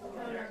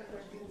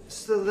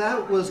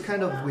that was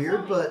kind of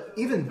weird, but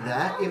even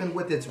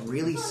with its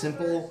really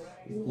simple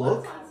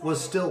look,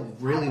 was still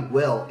really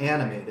well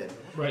animated,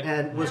 Right.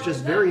 and was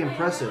just very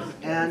impressive.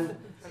 And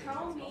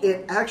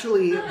it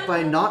actually,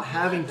 by not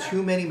having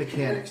too many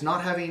mechanics,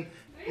 not having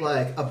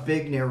like a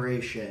big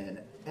narration,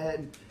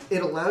 and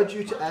it allowed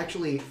you to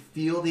actually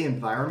feel the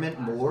environment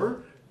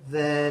more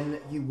than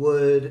you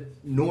would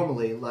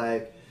normally.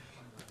 Like,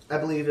 I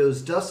believe it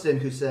was Dustin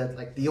who said,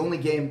 like, the only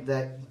game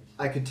that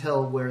I could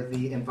tell where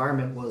the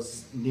environment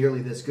was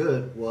nearly this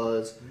good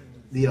was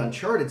the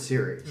Uncharted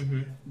series.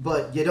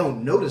 But you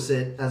don't notice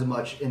it as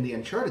much in the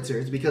Uncharted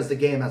series because the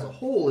game as a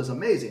whole is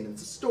amazing.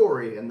 It's the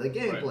story and the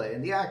gameplay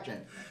and the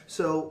action.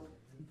 So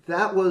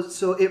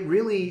it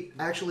really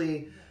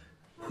actually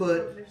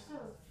put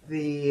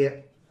the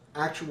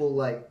actual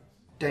like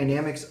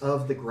dynamics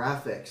of the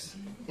graphics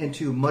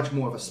into much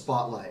more of a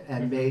spotlight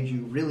and made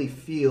you really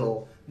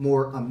feel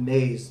more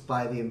amazed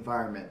by the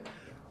environment.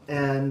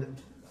 And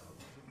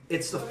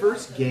it's the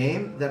first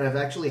game that I've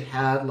actually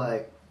had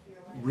like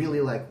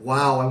really like,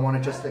 wow, I want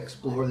to just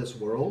explore this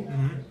world.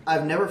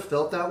 I've never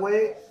felt that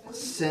way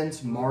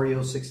since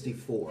Mario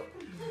 64.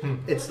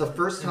 It's the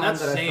first time that's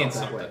that I saying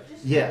felt that way. something.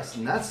 Yes,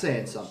 and that's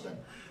saying something.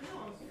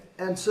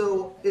 And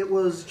so it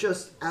was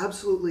just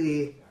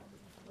absolutely,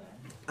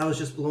 I was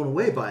just blown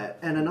away by it.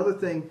 And another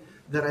thing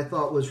that I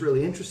thought was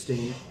really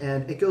interesting,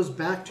 and it goes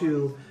back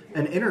to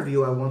an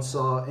interview I once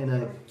saw in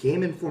a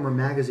Game Informer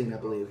magazine, I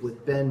believe,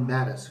 with Ben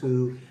Mattis,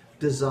 who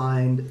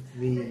designed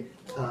the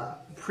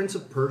Prince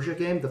of Persia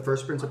game, the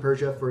first Prince of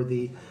Persia for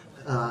the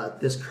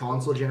this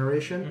console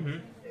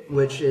generation,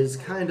 which is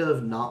kind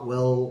of not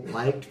well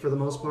liked for the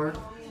most part,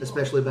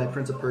 especially by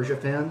Prince of Persia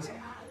fans.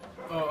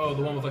 Oh,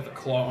 the one with like the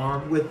claw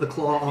arm. With the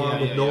claw arm,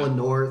 Yeah, with yeah, Nolan yeah.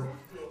 North.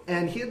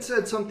 And he had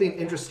said something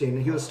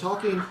interesting. He was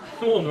talking,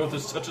 Nolan North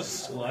is such a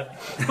slut.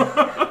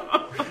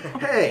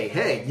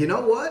 hey, you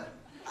know what?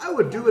 I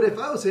would do it if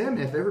I was him.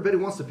 If everybody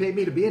wants to pay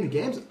me to be in the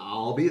games,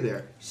 I'll be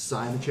there.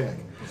 Sign the check.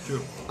 It's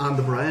true. I'm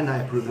the Brian, and I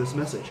approve this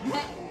message.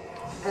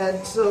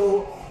 And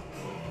so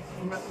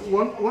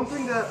One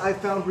thing that I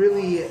found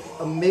really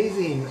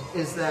amazing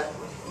is that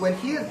when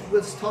he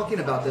was talking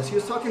about this, he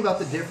was talking about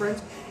the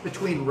difference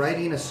between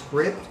writing a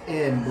script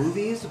in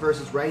movies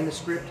versus writing a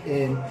script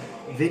in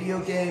video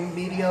game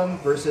medium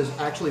versus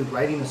actually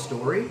writing a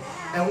story.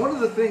 And one of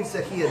the things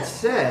that he had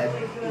said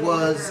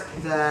was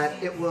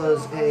that it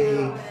was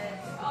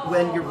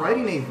when you're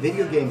writing a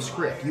video game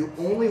script, you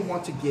only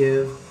want to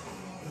give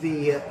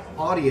the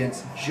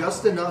audience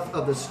just enough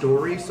of the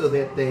story so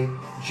that they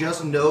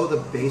just know the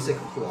basic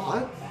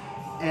plot,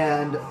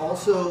 and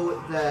also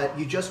that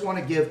you just want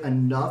to give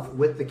enough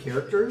with the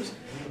characters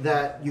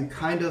that you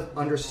kind of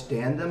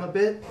understand them a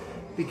bit,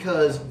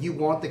 because you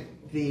want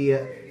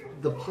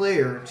the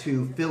player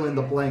to fill in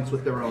the blanks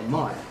with their own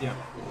mind. Yeah.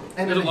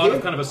 And There's a in lot game-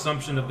 of kind of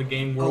assumption of the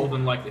game world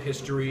and like the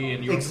history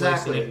and your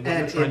Exactly. place in it. And,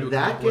 And what you're trying in to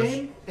that accomplish.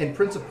 game, in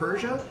Prince of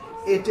Persia,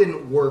 it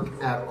didn't work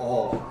at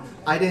all.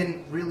 I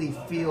didn't really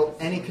feel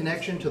any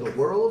connection to the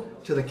world,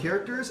 to the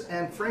characters,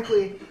 and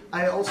frankly,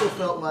 I also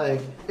felt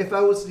like if I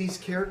was these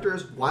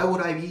characters, why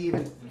would I be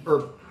even,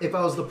 or if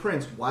I was the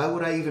prince, why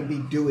would I even be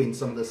doing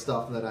some of the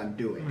stuff that I'm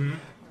doing? Mm-hmm.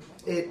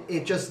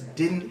 It just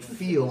didn't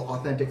feel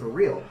authentic or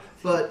real.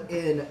 But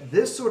in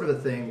this sort of a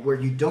thing where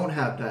you don't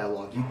have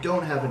dialogue, you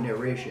don't have a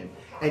narration,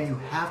 and you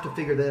have to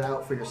figure that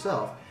out for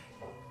yourself,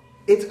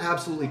 it's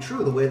absolutely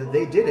true. The way that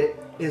they did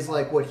it is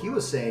like what he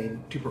was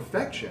saying, to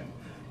perfection.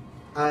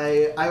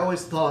 I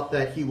always thought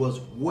that he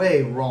was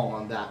way wrong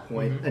on that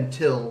point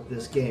until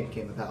this game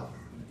came about.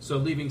 So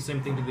leaving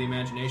same thing to the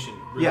imagination.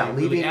 Really, Yeah,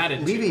 really added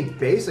to. leaving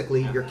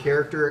basically your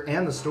character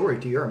and the story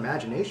to your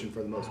imagination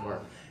for the most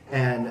part.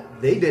 And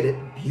they did it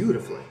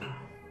beautifully.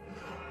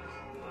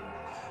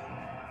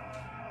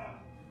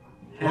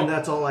 Well, And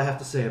that's all I have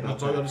to say about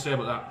That's all I that. have to say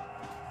about that.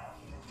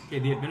 Okay,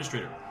 the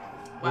administrator.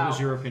 What Wow. was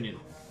your opinion?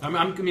 I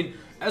mean,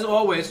 as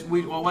always,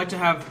 we like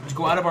to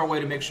go out of our way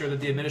to make sure that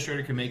the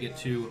administrator can make it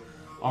to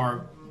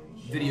our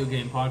video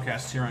game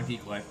podcasts here on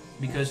Geek Life,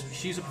 because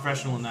she's a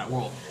professional in that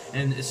world,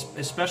 and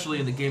especially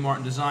in the game art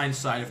and design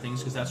side of things,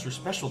 because that's her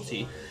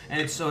specialty. And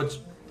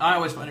I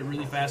always find it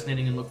really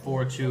fascinating and look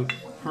forward to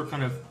her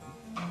kind of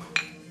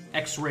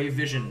X-ray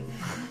vision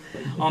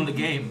on the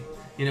game.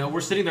 You know,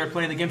 we're sitting there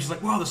playing the game. She's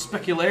like, "Wow, the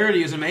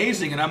specularity is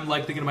amazing," and I'm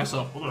like thinking to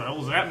myself, "What the hell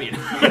does that mean?"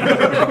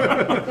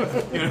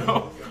 You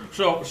know.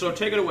 So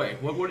take it away.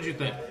 What did you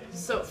think?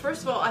 So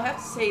first of all, I have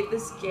to say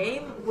this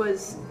game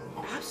was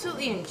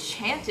absolutely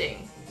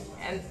enchanting.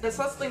 And that's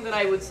not something that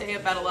I would say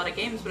about a lot of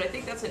games, but I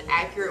think that's an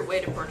accurate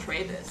way to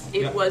portray this.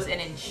 It Yeah. was an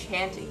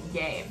enchanting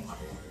game.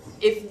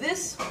 If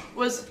this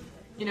was,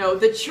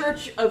 the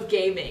church of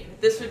gaming,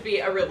 this would be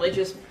a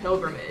religious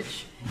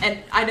pilgrimage. And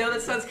I know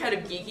that sounds kind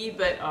of geeky,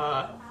 but,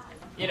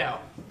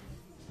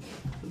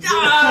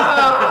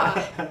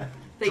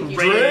 Thank you.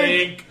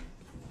 Drink.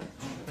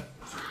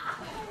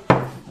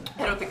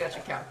 I don't think that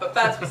should count, but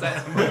that's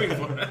besides. Moving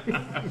forward.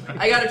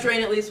 I gotta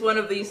drain at least one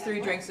of these 3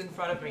 drinks in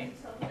front of me.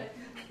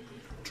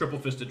 Triple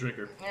fisted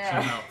drinker.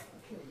 Yeah. Somehow.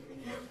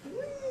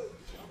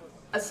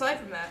 Aside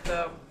from that,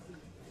 though,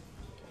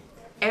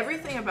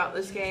 everything about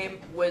this game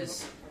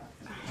was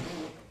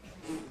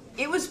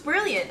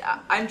brilliant.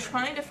 I'm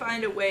trying to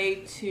find a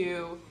way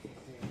to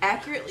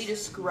accurately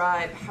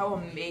describe how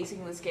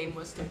amazing this game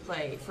was to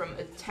play from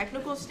a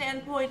technical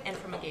standpoint and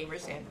from a gamer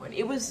standpoint.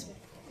 It was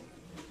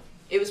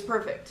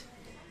perfect.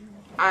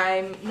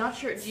 I'm not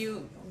sure, do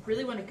you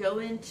really want to go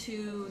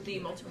into the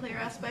multiplayer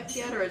aspect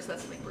yet, or is that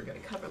something we're going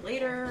to cover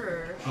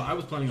later? Or I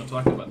was planning on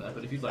talking about that,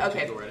 but if you'd like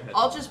okay, to, go right ahead.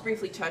 I'll just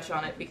briefly touch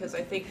on it because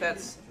I think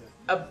that's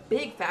a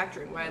big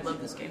factor in why I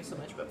love this game so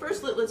much. But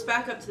first, let's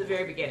back up to the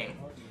very beginning.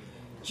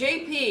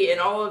 JP, in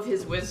all of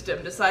his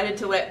wisdom, decided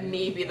to let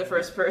me be the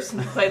first person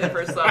to play the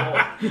first level.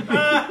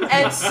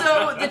 And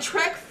so the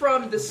trek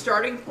from the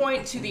starting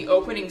point to the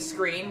opening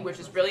screen, which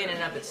is brilliant in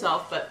and of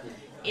itself, but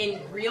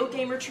in real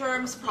gamer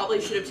terms, probably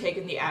should have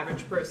taken the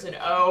average person,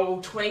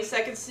 20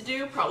 seconds to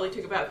do, probably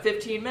took about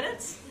 15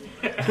 minutes.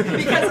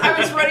 Because I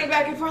was running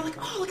back and forth like,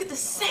 oh, look at the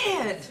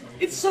sand!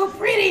 It's so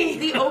pretty!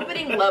 The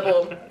opening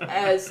level,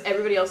 as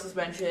everybody else has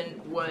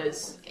mentioned,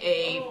 was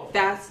a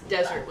vast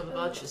desert with a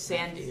bunch of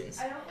sand dunes.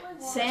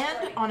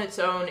 Sand on its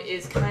own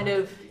is kind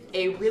of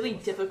a really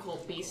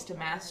difficult beast to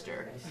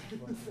master.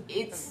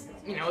 It's,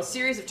 a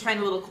series of tiny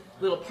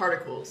little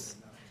particles.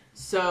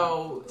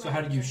 So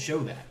how do you show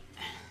that?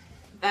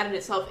 that in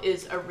itself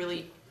is a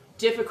really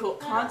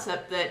difficult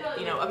concept that,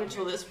 up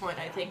until this point,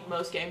 I think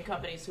most game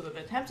companies who have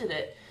attempted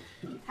it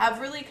have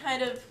really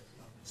kind of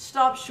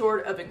stopped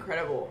short of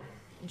incredible.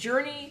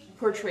 Journey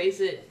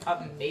portrays it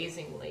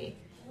amazingly.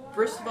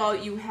 First of all,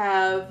 you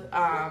have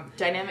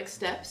dynamic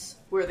steps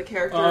where the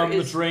character The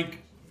is...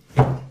 drink.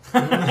 Damn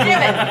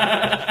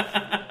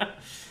it!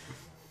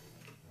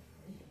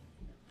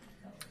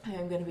 I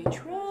am going to be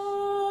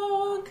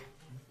drunk.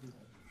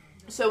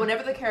 So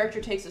whenever the character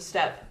takes a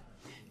step,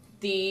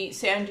 the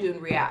sand dune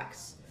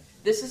reacts.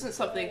 This isn't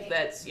something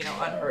that's,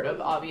 unheard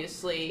of,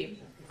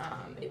 obviously.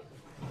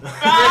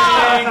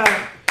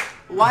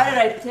 Why did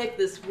I pick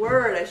this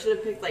word? I should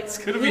have picked, It's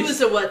gonna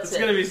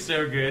be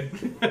so good.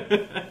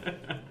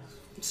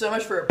 So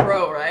much for a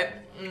pro, right?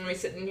 And we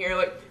sitting here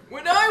like,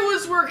 When I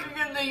was working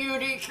in the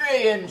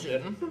UDK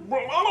engine,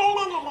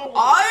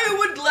 I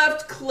would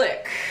left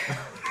click.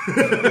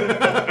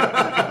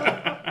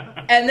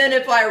 And then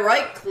if I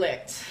right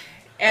clicked,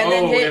 and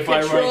then hit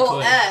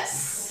Control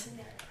S,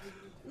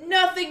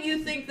 nothing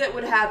you think that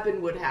would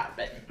happen would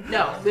happen.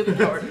 No, moving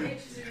forward.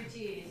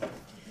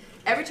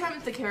 Every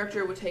time the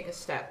character would take a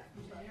step,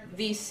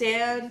 the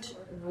sand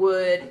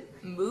would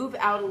move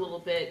out a little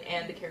bit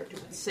and the character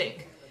would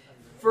sink.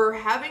 For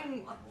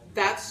having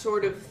that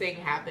sort of thing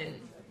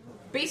happen,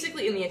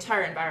 basically in the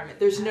entire environment,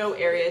 there's no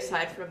area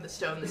aside from the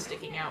stone that's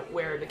sticking out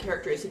where the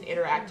character isn't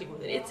interacting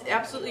with it. It's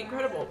absolutely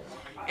incredible.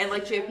 And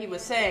like JP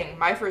was saying,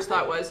 my first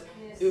thought was,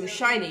 ooh,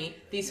 shiny,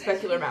 these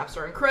specular maps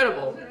are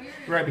incredible.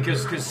 Right,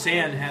 because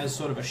sand has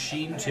sort of a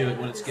sheen to it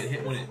when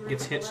it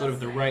gets hit sort of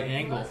the right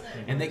angle,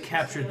 and they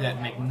captured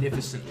that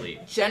magnificently.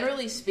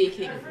 Generally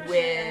speaking,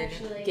 when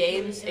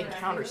games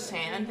encounter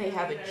sand, they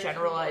have a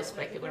generalized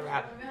specular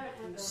map.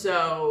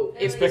 So,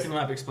 if Specular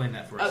map, explain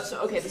that for us. the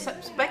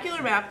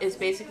specular map is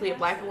basically a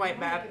black and white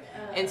map.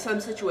 In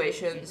some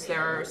situations,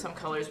 there are some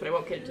colors, but I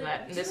won't get into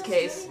that. In this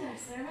case,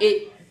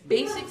 it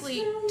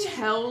basically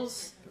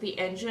tells the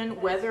engine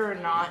whether or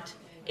not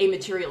a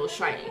material is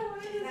shiny.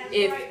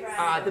 If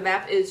the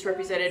map is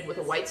represented with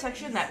a white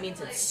section, that means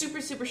it's super,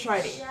 super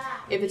shiny.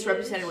 If it's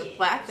represented with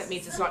black, that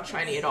means it's not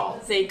shiny at all.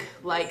 Think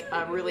like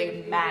a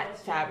really matte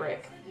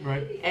fabric.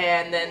 Right.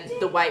 And then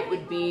the white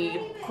would be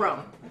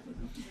chrome.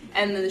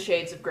 And then the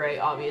shades of gray,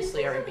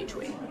 obviously, are in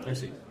between. I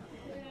see.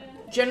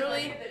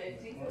 Generally,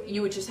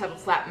 you would just have a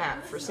flat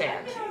map for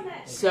sand.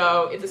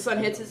 So if the sun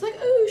hits, it's like,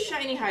 ooh,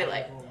 shiny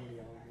highlight.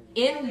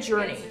 In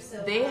Journey,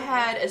 they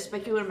had a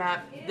specular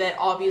map that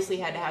obviously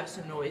had to have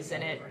some noise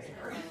in it.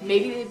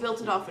 Maybe they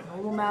built it off a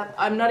normal map.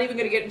 I'm not even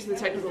going to get into the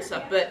technical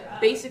stuff,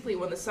 but basically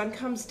when the sun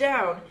comes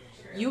down,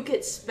 you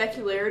get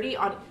specularity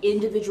on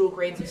individual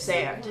grains of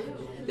sand.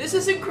 This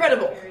is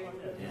incredible.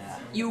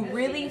 You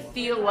really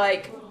feel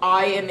like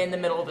I am in the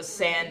middle of a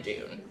sand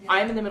dune.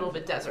 I'm in the middle of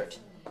a desert.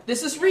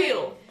 This is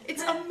real.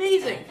 It's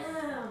amazing.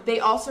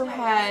 They also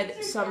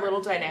had some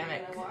little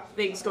dynamic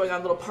things going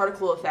on, little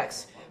particle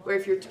effects, where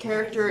if your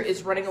character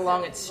is running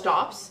along and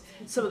stops,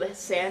 some of the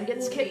sand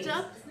gets kicked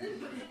up,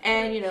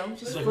 and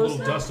just It's like a flows little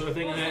down. dust sort of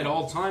thing, and at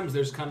all times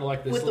there's kind of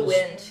like this With the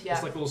little, wind, yeah.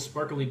 It's like a little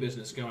sparkly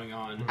business going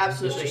on.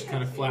 Absolutely. It's just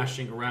kind of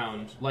flashing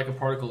around like a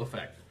particle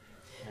effect.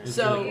 It's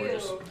So, really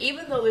gorgeous.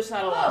 even though there's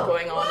not a lot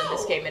going on in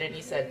this game at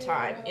any said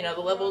time,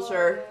 the levels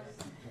are,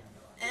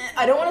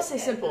 I don't want to say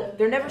simple.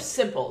 They're never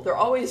simple. They're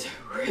always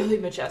really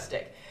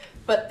majestic.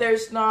 But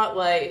there's not,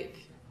 like,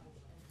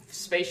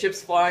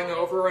 spaceships flying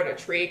over and a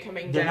tree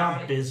coming They're down.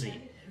 not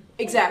busy.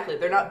 Exactly,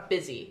 they're not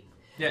busy.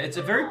 Yeah, it's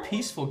a very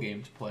peaceful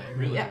game to play,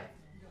 really. Yeah.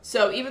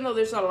 So, even though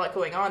there's not a lot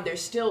going on,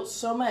 there's still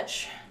so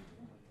much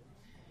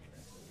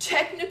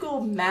technical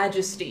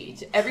majesty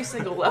to every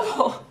single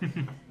level.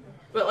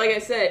 But like I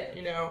said,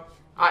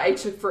 I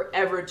took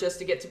forever just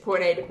to get to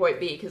point A to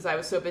point B because I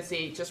was so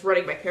busy just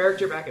running my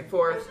character back and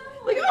forth.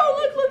 Like,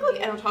 oh,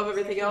 look. And on top of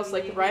everything else,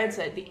 like Ryan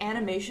said, the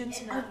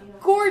animations are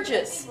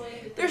gorgeous.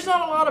 There's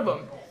not a lot of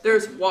them.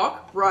 There's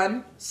walk,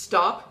 run,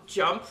 stop,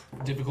 jump.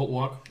 Difficult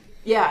walk.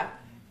 Yeah.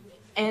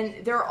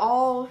 And they're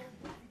all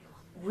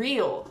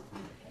real.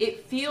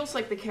 It feels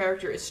like the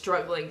character is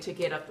struggling to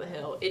get up the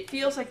hill. It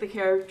feels like the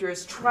character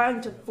is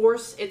trying to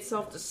force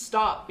itself to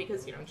stop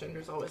because,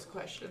 gender's always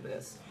questioned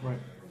this. Right.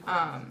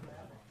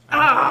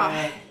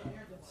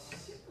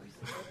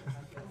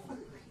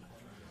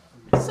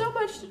 So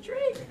much to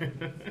drink.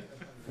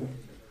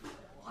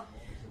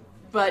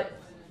 But,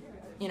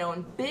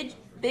 in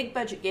big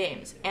budget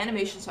games,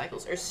 animation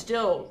cycles are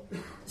still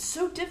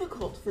so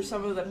difficult for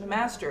some of them to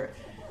master.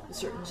 A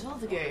certain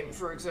Zelda game,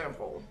 for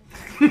example.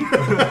 Is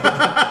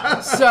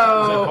that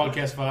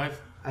Podcast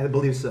 5? I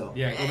believe so.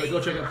 Yeah, go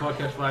check out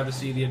Podcast 5 to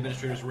see the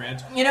administrator's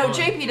rant.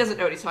 JP doesn't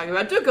know what he's talking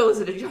about. Don't go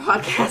listen to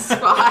Podcast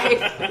 5.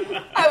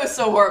 I was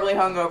so horribly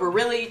hungover.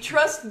 Really,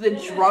 trust the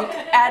drunk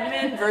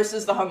admin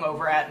versus the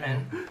hungover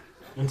admin.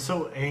 And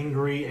so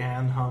angry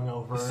and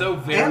hungover. So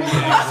very And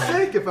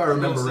angry. sick, if I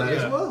remember Mostly, right,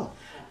 yeah. as well.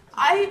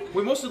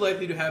 We're mostly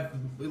likely to have,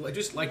 I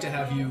just like to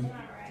have you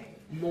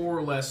more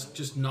or less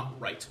just not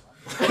right.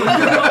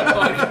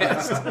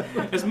 Podcast.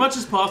 As much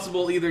as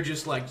possible, either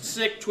just like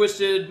sick,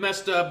 twisted,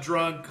 messed up,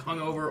 drunk,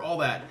 hungover, all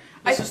that.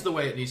 This is the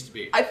way it needs to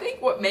be. I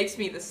think what makes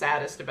me the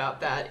saddest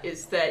about that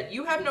is that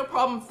you have no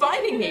problem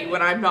finding me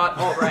when I'm not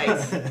all right.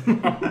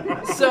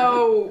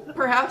 So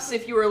perhaps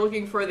if you were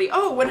looking for the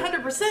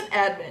 100%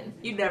 admin,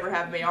 you'd never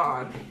have me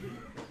on.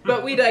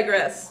 But we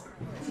digress.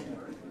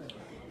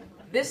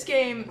 This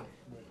game,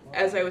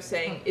 as I was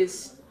saying,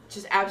 is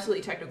just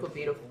absolutely technically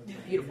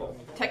beautiful,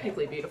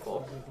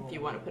 if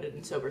you want to put it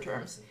in sober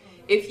terms.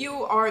 If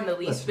you are in the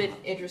least bit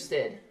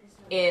interested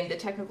in the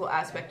technical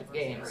aspect of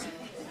games,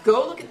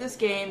 go look at this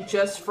game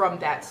just from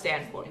that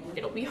standpoint.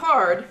 It'll be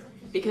hard,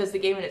 because the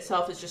game in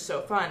itself is just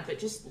so fun, but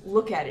just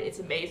look at it, it's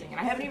amazing. And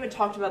I haven't even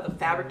talked about the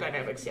fabric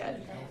dynamics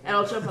yet, and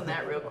I'll jump on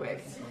that real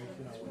quick.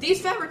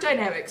 These fabric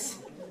dynamics.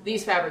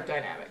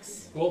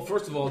 Well,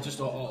 first of all,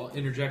 I'll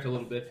interject a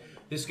little bit.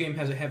 this game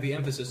has a heavy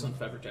emphasis on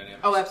fabric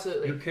dynamics. Oh,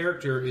 absolutely. Your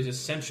character is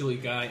essentially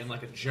a guy in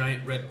like a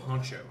giant red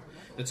poncho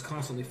that's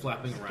constantly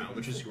flapping around,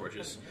 which is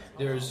gorgeous.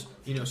 There's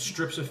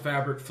strips of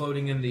fabric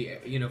floating in the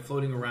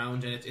floating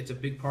around, and it's a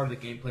big part of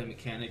the gameplay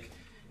mechanic.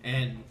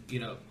 And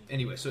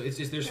anyway, so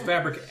there's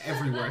fabric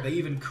everywhere. They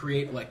even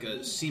create like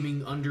a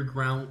seeming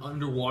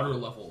underwater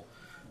level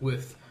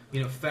with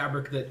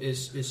fabric that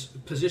is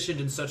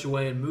positioned in such a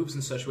way and moves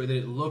in such a way that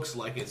it looks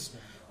like it's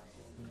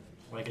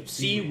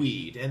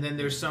seaweed. And then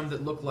there's some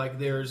that look like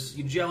there's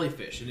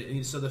jellyfish,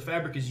 and so the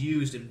fabric is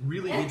used in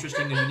really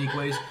interesting and unique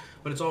ways,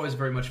 but it's always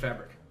very much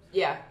fabric.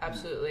 Yeah,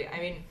 absolutely.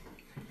 I mean,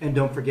 And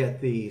don't forget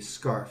the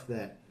scarf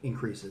that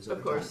increases over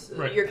of course, time.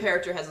 Right. your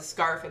character has a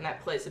scarf, and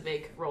that plays a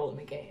big role in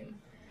the game.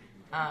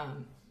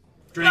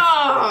 Drink.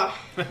 Ah!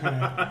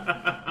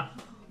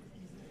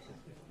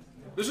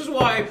 This is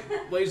why,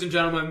 ladies and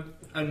gentlemen,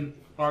 and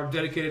our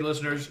dedicated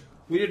listeners,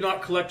 we did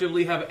not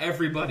collectively have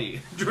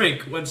everybody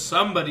drink when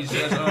somebody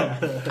says, "Oh,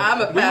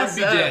 I'm a we would pass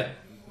be up. dead."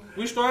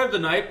 We started the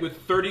night with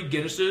 30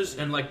 Guinnesses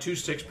and like 2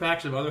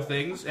 6-packs of other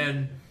things,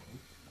 and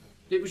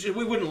it was just,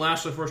 we wouldn't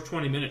last the first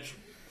 20 minutes.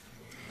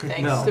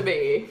 Thanks No. to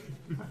me.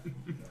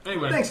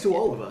 Anyway, Thanks to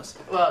all of us.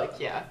 Well,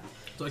 yeah.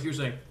 it's like you were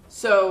saying.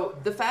 So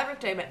the fabric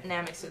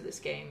dynamics of this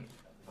game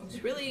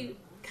is really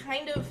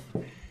kind of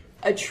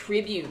a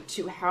tribute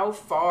to how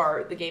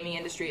far the gaming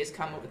industry has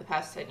come over the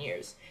past 10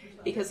 years.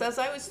 Because as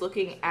I was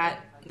looking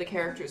at the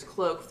character's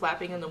cloak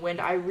flapping in the wind,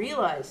 I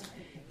realized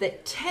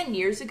that 10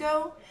 years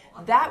ago,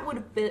 that would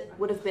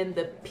have been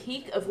the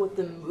peak of what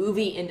the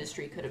movie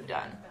industry could have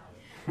done.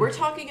 We're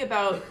talking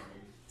about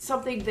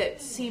something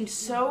that seemed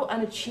so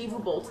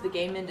unachievable to the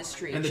game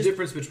industry. And the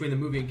difference between the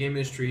movie and game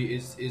industry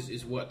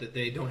is what? That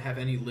they don't have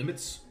any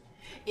limits?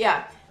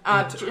 Yeah,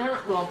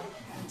 well,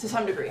 to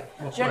some degree.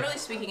 Generally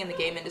speaking, in the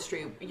game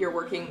industry, you're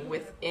working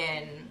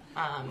within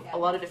a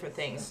lot of different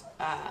things.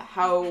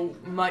 How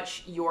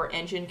much your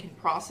engine can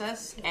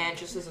process, and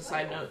just as a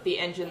side note, the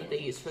engine that they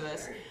use for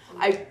this,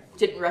 I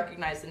didn't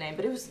recognize the name,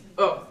 but it was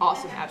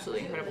awesome,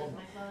 absolutely incredible.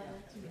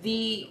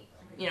 The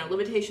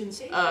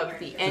limitations of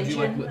the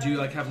engine. Do you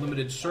have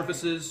limited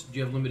surfaces? Do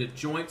you have limited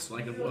joints?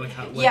 What does it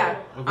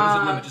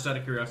limit? Just out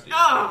of curiosity.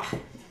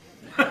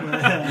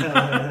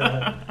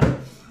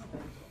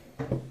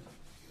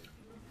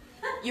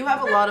 You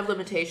have a lot of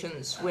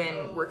limitations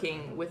when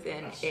working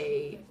within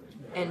a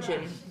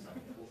engine.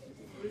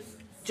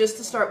 Just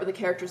to start with the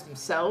characters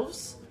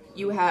themselves,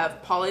 you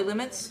have poly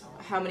limits,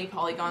 how many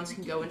polygons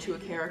can go into a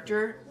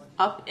character.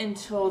 Up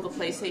until the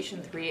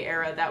PlayStation 3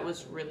 era, that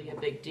was really a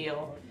big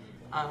deal.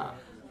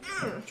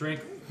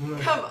 Drink.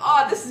 Come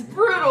on, this is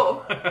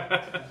brutal!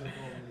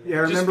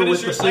 Yeah, I Just remember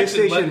finish with the your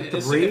section. PlayStation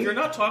If 3, you're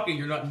not talking,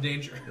 you're not in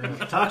danger.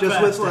 Talk just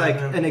fast, with like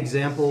Daniel. an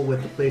example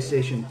with the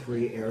PlayStation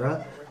 3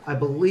 era, I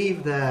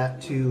believe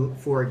that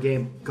for a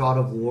game God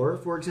of War,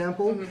 for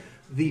example,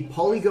 the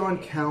polygon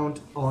count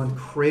on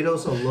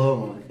Kratos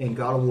alone in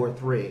God of War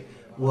 3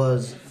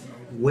 was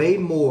way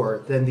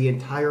more than the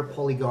entire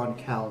polygon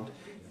count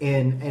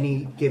in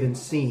any given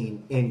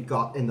scene in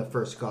the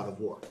first God of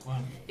War.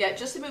 Yeah,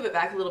 just to move it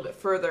back a little bit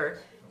further,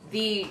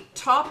 the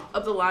top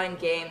of the line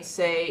games,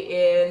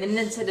 say in the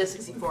Nintendo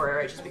 64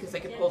 era, just because I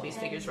could pull these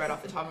figures right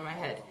off the top of my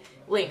head,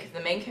 Link,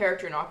 the main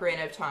character in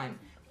Ocarina of Time,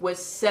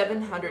 was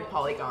 700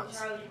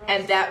 polygons,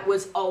 and that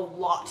was a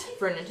lot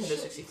for a Nintendo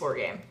 64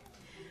 game.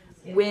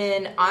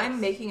 When I'm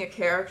making a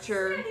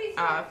character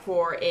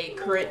for a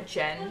current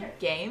gen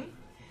game,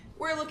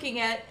 we're looking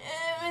at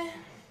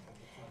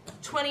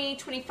 20,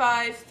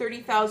 25,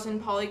 30,000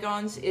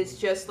 polygons is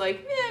just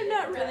like,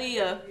 not really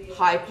a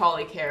high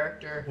poly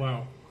character.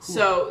 Wow.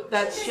 So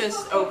that's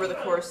just over the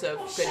course of,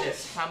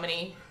 goodness, how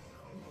many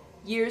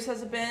years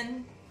has it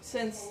been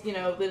since, the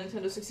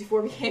Nintendo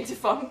 64 became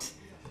defunct?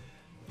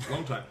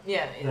 Long time.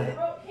 Yeah.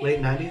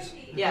 Late 90s?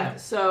 Yeah,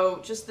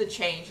 so just the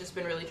change has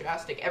been really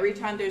drastic. Every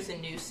time there's a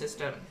new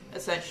system,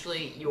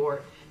 essentially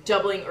you're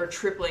doubling or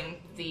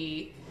tripling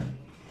the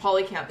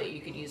poly count that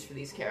you could use for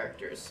these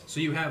characters.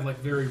 So you have like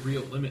very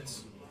real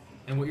limits,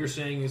 and what you're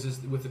saying is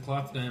with the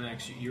cloth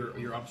dynamics,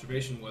 your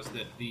observation was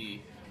that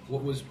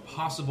what is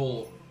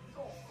possible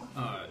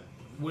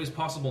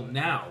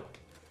now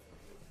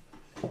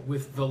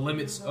with the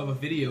limits of a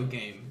video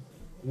game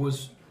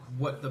was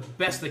what the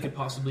best they could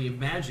possibly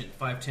imagine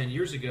 5-10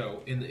 years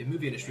ago in the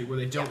movie industry, where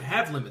they don't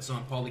have limits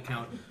on poly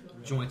count,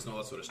 joints, and all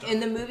that sort of stuff.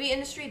 In the movie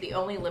industry, the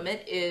only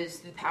limit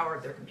is the power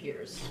of their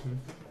computers.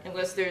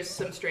 Unless there's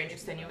some strange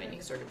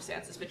extenuating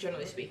circumstances, but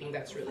generally speaking,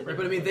 that's really Right,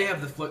 but I mean, they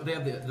have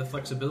the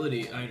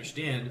flexibility, I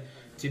understand,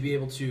 to be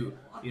able to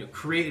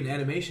create an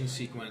animation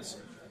sequence,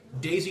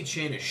 daisy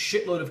chain a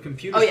shitload of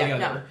computers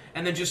together,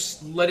 and then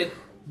just let it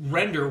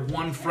render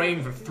one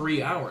frame for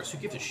 3 hours. Who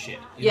gives a shit?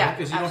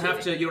 Because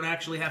you don't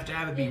actually have to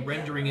have it be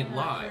rendering it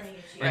live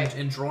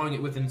and drawing it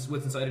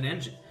inside an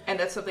engine. And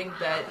that's something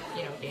that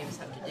games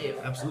have to do.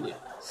 Absolutely.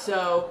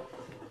 So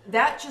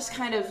that just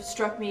kind of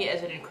struck me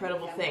as an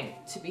incredible thing,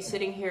 to be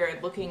sitting here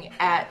and looking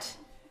at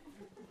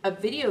a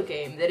video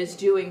game that is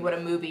doing what a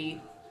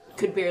movie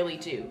could barely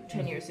do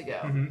 10 years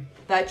ago.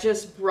 That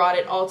just brought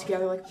it all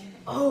together, like,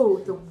 oh,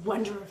 the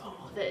wonder of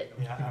all love it.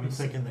 Yeah, I'm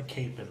thinking the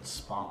Cape and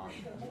Spawn.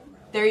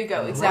 There you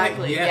go.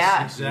 Exactly. Right, yes,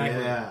 Yeah.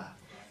 exactly. Yeah.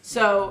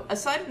 So,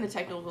 aside from the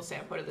technical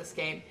standpoint of this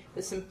game,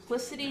 the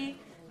simplicity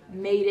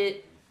made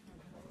it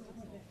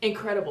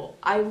incredible.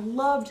 I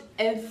loved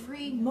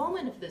every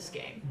moment of this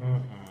game.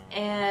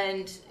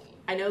 And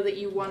I know that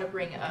you want to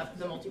bring up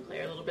the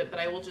multiplayer a little bit, but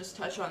I will just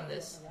touch on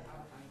this.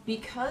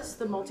 Because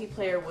the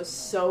multiplayer was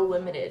so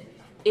limited,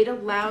 it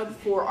allowed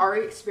for our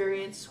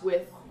experience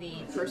with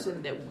the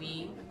person that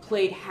we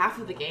played half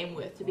of the game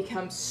with to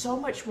become so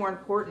much more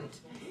important.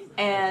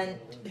 And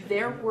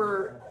there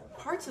were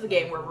parts of the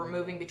game where we're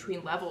moving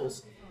between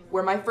levels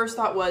where my first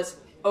thought was,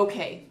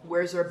 okay,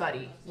 where's our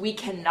buddy? We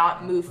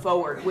cannot move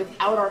forward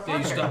without our Yeah,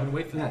 partner. you stop and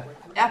wait for that.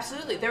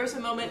 Absolutely. There was a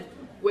moment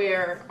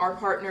where our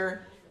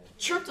partner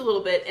chirped a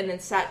little bit and then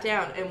sat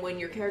down, and when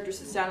your character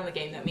sits down in the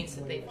game, that means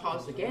that they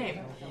paused the game.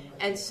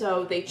 And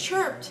so they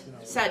chirped,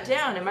 sat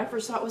down, and my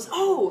first thought was,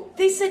 oh,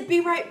 they said be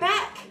right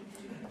back.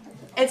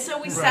 And so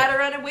we sat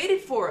around and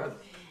waited for them.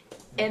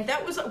 And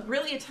that was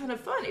really a ton of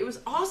fun. It was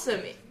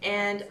awesome.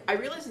 And I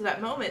realized at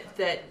that moment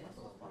that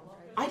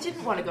I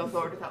didn't want to go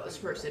forward without this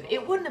person.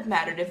 It wouldn't have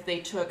mattered if they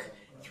took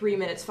 3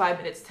 minutes, 5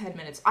 minutes, 10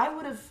 minutes. I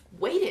would have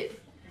waited.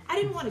 I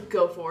didn't want to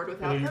go forward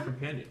without Your them.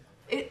 companion.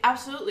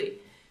 Absolutely.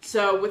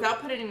 So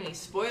without putting any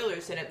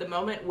spoilers in it, the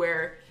moment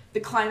where the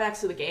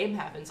climax of the game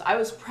happens, I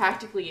was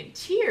practically in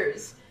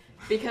tears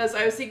because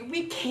I was thinking,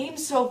 we came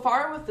so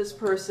far with this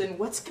person.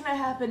 What's going to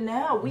happen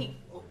now?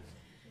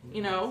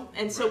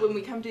 And so when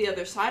we come to the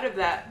other side of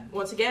that,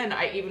 once again,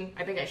 I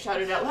think I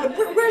shouted out loud,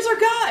 where's our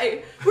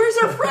guy? Where's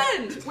our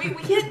friend? We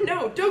can't,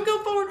 don't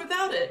go forward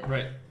without it.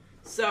 Right.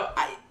 So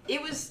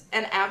it was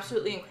an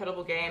absolutely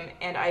incredible game,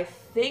 and I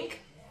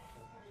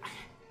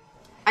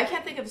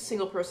can't think of a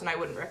single person I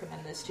wouldn't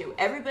recommend this to.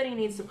 Everybody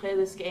needs to play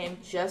this game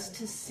just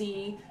to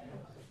see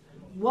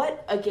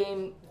what a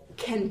game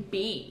can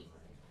be.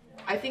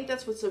 I think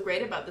that's what's so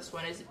great about this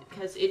one is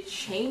because it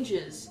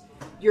changes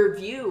your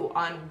view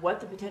on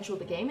what the potential of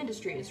the game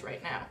industry is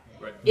right now.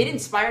 Right. It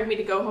inspired me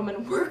to go home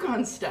and work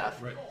on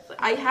stuff. Right.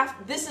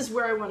 This is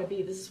where I want to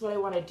be. This is what I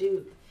want to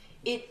do.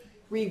 It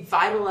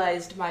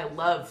revitalized my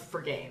love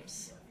for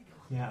games.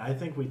 Yeah, I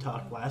think we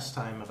talked last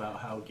time about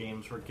how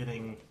games were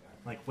getting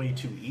like way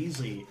too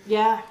easy.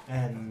 Yeah.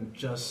 And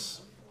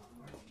just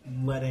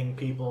letting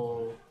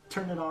people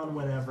turn it on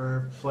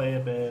whenever, play a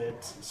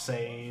bit,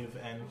 save,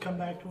 and come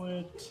back to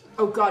it.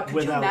 Oh god, could you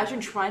Without- imagine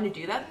trying to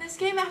do that in this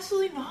game?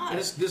 Absolutely not.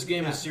 This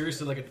game is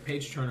seriously like a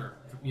page turner,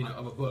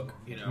 of a book.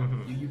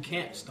 You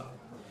can't stop.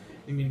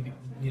 I mean,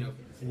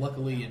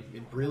 luckily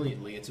and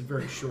brilliantly, it's a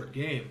very short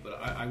game. But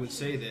I would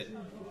say that,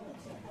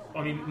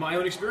 my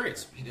own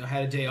experience. I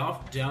had a day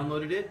off,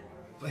 downloaded it,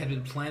 I had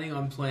been planning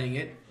on playing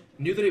it,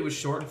 knew that it was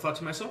short, and thought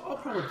to myself, I'll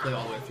probably play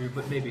all the way through,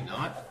 but maybe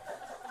not.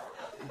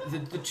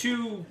 The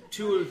two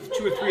or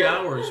 3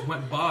 hours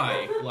went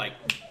by like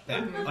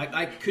that. Like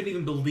I couldn't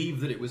even believe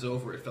that it was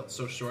over. It felt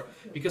so short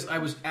because I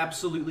was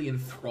absolutely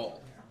enthralled.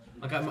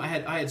 Like I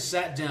had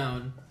sat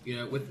down,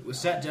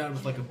 sat down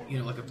with like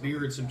a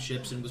beer and some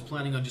chips, and was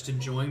planning on just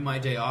enjoying my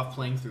day off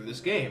playing through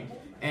this game.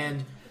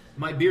 And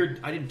my beer,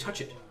 I didn't touch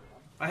it.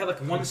 I had like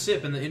one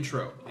sip in the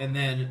intro, and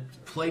then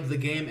played the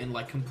game and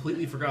like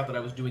completely forgot that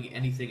I was doing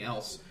anything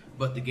else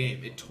but the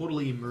game. It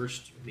totally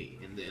immersed me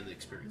in the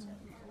experience.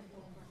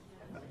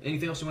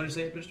 Anything else you wanted to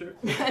say, Mr.?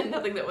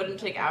 Nothing that wouldn't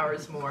take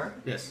hours more.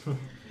 Yes.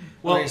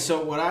 Well, okay,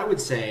 so what I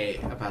would say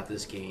about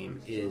this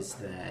game is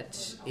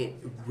that it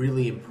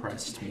really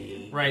impressed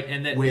me. Right,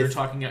 and that you're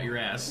talking out your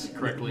ass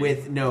correctly.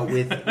 With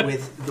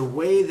the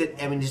way that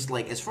just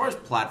like as far as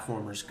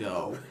platformers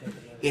go,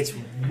 it's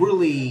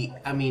really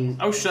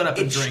oh, shut up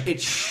and drink. It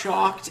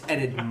shocked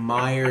and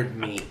admired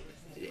me.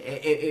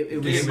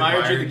 It was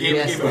admired you. The game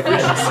yes,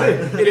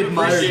 it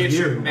admired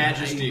your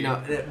majesty.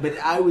 No, but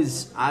I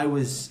was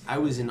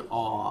in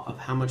awe of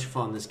how much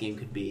fun this game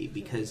could be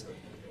because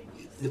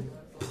the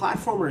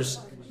platformers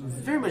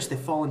very much they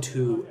fall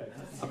into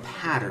a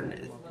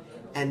pattern,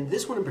 and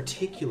this one in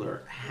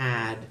particular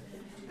had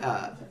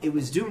it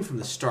was doomed from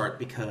the start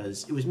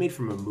because it was made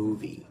from a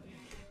movie,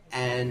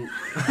 and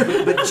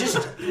but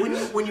just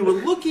when you were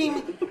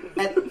looking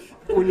at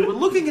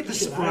the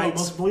sprites, I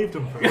almost believed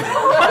him for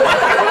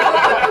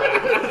that.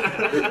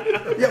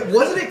 Yeah,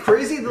 wasn't it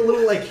crazy the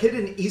little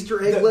hidden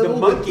Easter egg level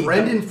monkey, with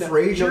Brendan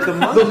Fraser, the the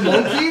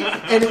monkey,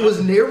 and it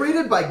was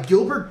narrated by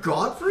Gilbert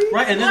Gottfried?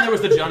 Right, and then there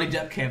was the Johnny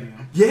Depp cameo.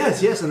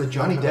 Yes, and the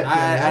Johnny Depp.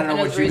 I don't know And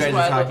what that's you the guys reason are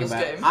why I love talking this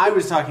about. game. I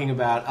was talking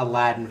about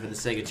Aladdin for the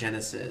Sega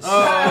Genesis.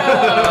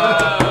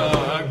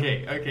 Oh,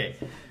 okay.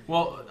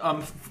 Well,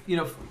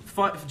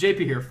 JP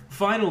here,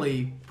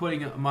 finally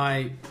putting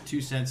my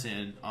 2 cents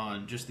in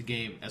on just the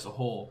game as a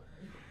whole.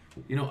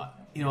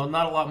 Not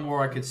a lot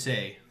more I could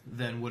say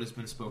than what has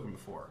been spoken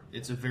before.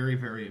 It's a very,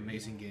 very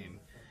amazing game.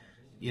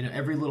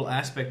 Every little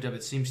aspect of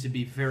it seems to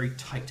be very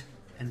tight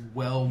and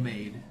well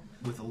made,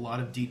 with a lot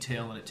of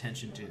detail and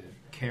attention to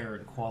care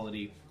and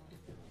quality.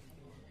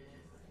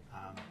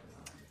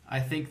 I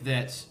think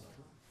that,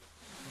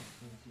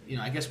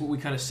 I guess what we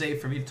kind of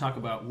saved for me to talk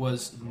about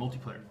was the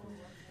multiplayer.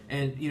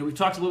 And, we've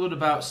talked a little bit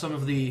about some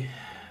of the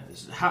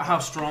how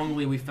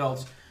strongly we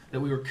felt that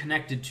we were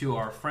connected to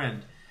our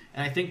friend.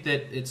 And I think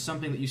that it's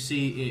something that you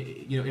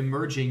see,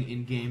 emerging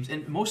in games,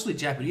 and mostly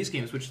Japanese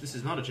games, which this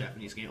is not a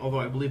Japanese game, although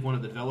I believe one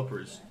of the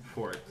developers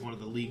for it, one of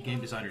the lead game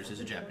designers,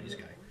 is a Japanese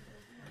guy.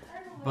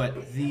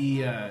 But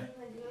the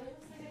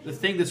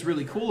thing that's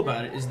really cool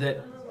about it is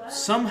that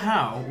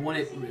somehow, when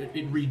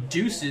it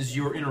reduces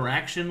your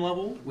interaction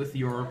level with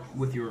your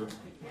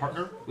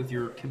partner, with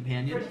your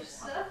companion,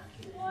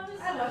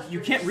 you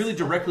can't really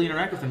directly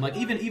interact with them. Like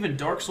even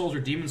Dark Souls or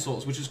Demon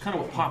Souls, which is kind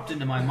of what popped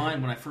into my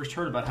mind when I first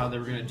heard about how they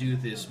were going to do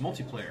this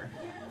multiplayer,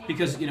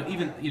 because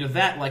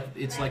that, like,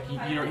 it's like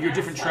your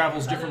different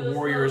travels, different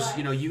warriors,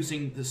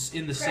 using this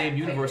in the same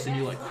universe, and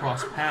you like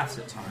cross paths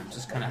at times.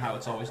 Is kind of how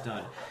it's always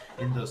done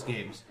in those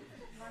games.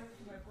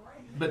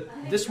 But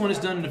this one is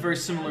done in a very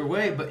similar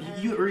way, but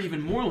you are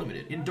even more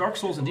limited. In Dark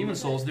Souls and Demon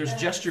Souls, there's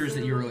gestures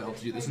that you're able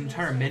to do. There's an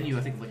entire menu,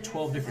 I think, of like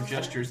 12 different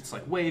gestures. It's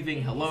like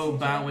waving, hello,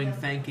 bowing,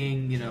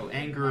 thanking,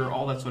 anger,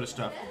 all that sort of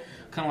stuff.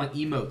 Kind of like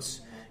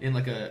emotes in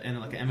like a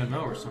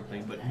MMO or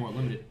something, but more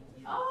limited.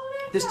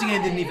 This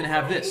game didn't even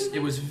have this. It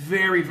was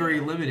very, very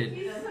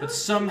limited. But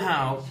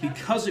somehow,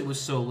 because it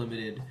was so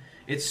limited,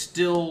 it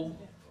still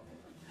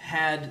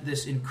had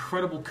this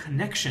incredible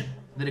connection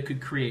that it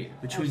could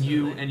create between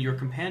you and your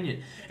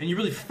companion. And you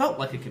really felt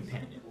like a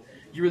companion.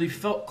 You really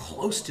felt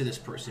close to this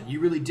person. You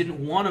really didn't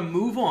want to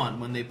move on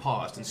when they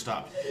paused and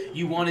stopped.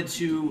 You wanted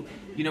to,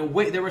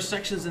 wait. There were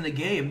sections in the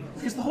game,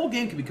 because the whole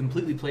game can be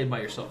completely played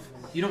by yourself.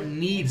 You don't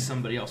need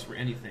somebody else for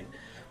anything.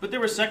 But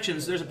there's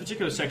a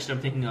particular section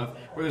I'm thinking of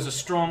where there's a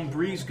strong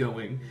breeze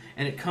going,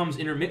 and it comes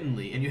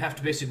intermittently, and you have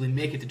to basically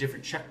make it to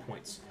different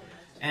checkpoints.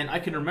 And I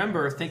can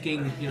remember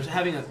thinking,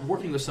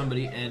 working with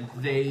somebody, and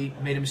they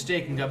made a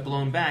mistake and got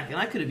blown back, and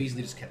I could have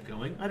easily just kept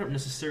going. I don't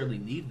necessarily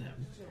need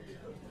them.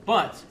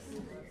 But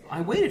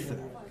I waited for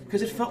them,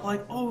 because it felt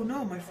like, oh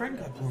no, my friend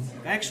got blown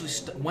back. I actually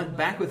went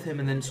back with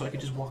him, and then so I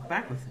could just walk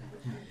back with him.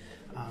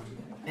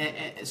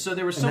 And so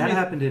there was so and that many...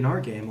 happened in our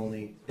game,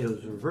 only it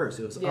was reversed.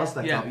 It was us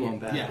that got blown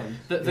back. Yeah.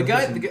 And The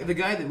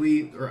guy that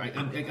we, or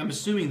I'm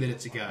assuming that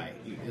it's a guy.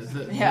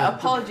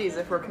 Apologies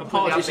if we're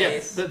completely off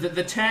base.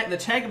 The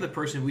tag of the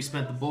person we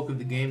spent the bulk of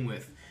the game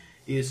with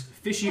is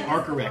Fishy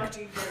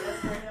Arcorrect.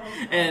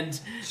 And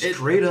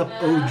straight up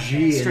OG.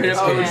 Straight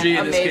up OG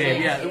in this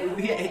Amazing.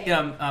 game.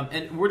 Yeah.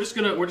 And we're just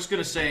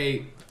gonna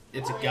say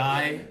it's a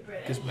guy,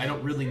 because I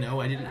don't really know.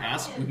 I didn't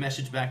ask. We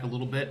messaged back a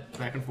little bit,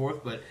 back and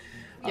forth, but.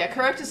 Yeah,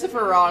 correct us if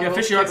we're wrong. Yeah, We'll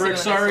Fishy fix it Arcorrect, in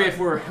sorry the if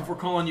we're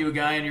calling you a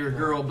guy and you're a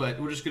girl,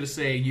 but we're just gonna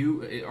say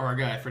you are a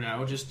guy for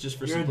now, just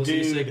for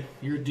simplicity's sake.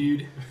 You're a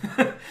dude.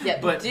 Yeah,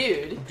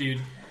 dude.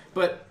 Dude.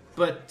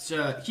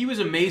 But he was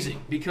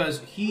amazing, because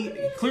he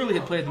clearly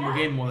had played the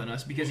game more than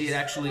us, because he had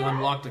actually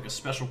unlocked like a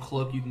special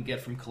cloak you can get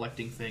from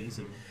collecting things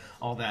and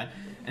all that.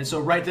 And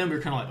so right then we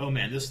were kind of like, oh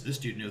man, this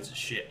dude knows his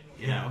shit,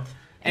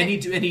 And he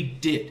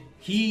did.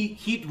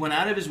 He went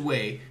out of his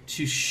way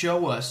to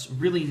show us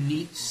really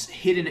neat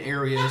hidden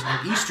areas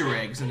and Easter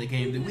eggs in the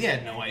game that we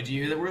had no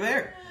idea that were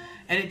there.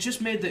 And it just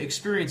made the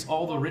experience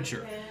all the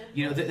richer.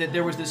 That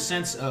there was this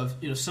sense of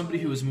somebody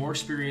who is more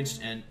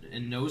experienced and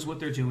knows what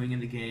they're doing in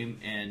the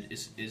game and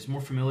is more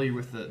familiar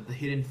with the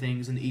hidden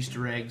things and the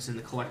Easter eggs and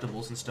the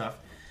collectibles and stuff,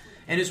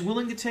 and is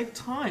willing to take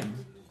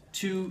time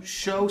to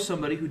show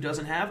somebody who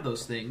doesn't have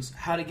those things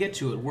how to get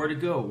to it, where to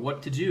go,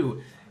 what to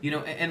do.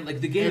 And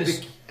like the game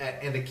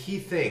and the key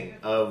thing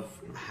of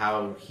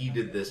how he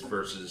did this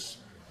versus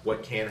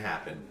what can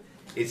happen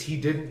is he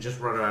didn't just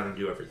run around and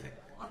do everything.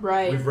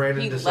 Right. We've ran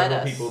into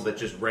several people that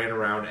just ran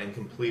around and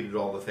completed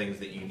all the things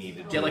that you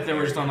needed to. Yeah, like they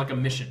were just on like a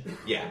mission.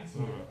 Yeah.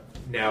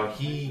 Now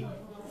he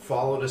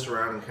followed us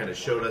around and kind of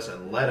showed us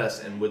and led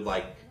us and would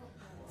like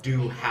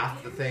do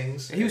half the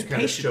things. He was and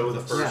kind patient of show with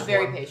the us. first Yeah.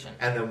 Very one, patient.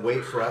 and then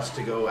wait for us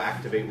to go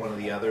activate one of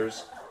the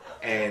others.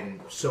 And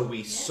so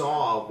we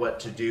saw what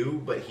to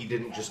do, but he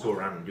didn't just go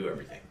around and do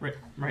everything.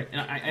 Right. And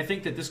I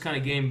think that this kind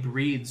of game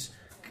breeds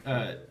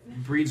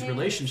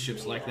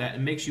relationships like that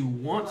and makes you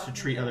want to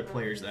treat other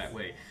players that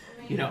way.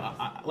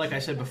 Like I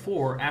said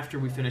before, after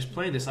we finished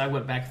playing this, I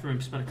went back through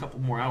and spent a couple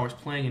more hours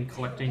playing and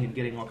collecting and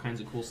getting all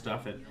kinds of cool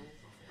stuff.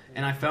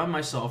 And I found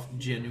myself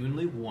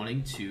genuinely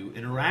wanting to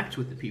interact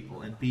with the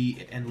people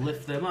and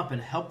lift them up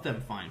and help them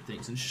find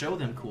things and show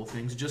them cool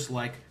things, just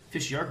like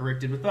Fishy Arcorrect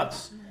did with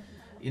us.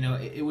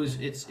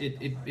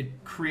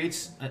 It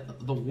creates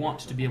the want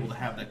to be able to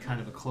have that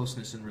kind of a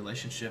closeness and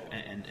relationship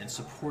and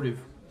supportive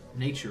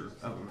nature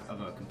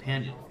of a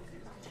companion.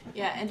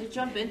 Yeah, and to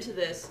jump into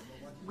this,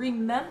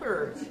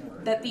 remember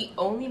that the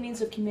only means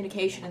of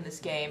communication in this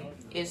game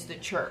is the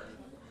chirp.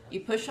 You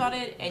push on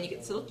it, and you get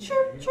this little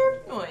chirp,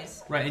 chirp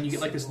noise. Right, and you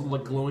get like this little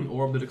glowing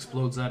orb that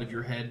explodes out of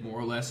your head, more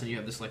or less, and you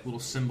have this like little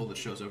symbol that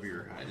shows over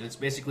your head. And it's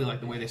basically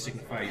like the way they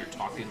signify you're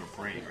talking or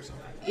praying or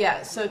something.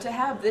 Yeah, so to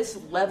have this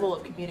level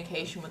of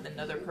communication with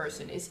another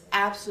person is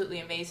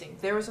absolutely amazing.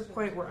 There was a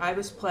point where I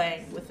was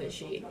playing with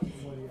Fishy,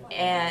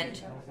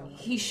 and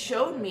he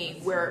showed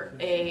me where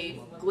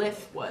a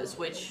glyph was,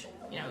 which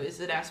is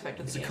an aspect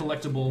of It's the a game.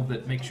 collectible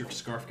that makes your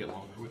scarf get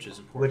longer, which is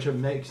important. Which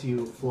makes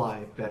you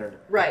fly better.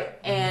 Right,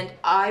 and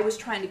I was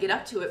trying to get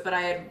up to it, but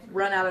I had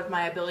run out of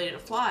my ability to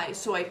fly,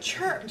 so I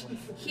chirped.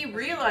 He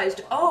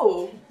realized,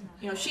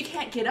 she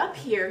can't get up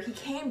here. He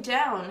came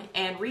down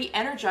and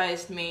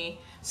re-energized me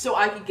so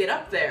I could get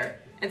up there.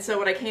 And so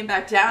when I came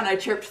back down, I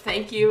chirped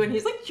thank you, and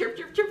he's like, chirp,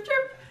 chirp, chirp,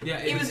 chirp. Yeah,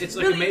 It was it's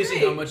like really amazing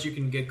great. how much you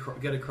can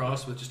get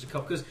across with just a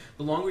couple. Because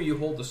the longer you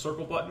hold the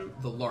circle button,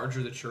 the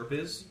larger the chirp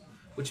is,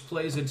 which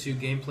plays into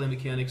gameplay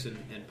mechanics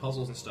and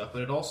puzzles and stuff.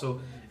 But it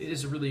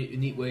is a really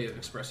neat way of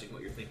expressing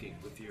what you're thinking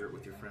with your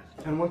friend.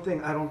 And one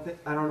thing I don't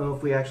know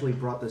if we actually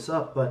brought this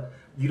up, but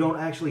you don't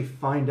actually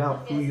find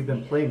out who you've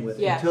been playing with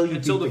Yeah. until you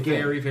Until beat the the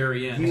game. very,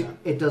 very end.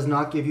 It does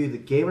not give you the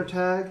gamer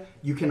tag.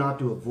 You cannot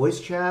do a voice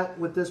chat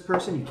with this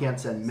person. You can't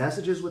send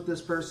messages with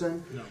this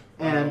person. No.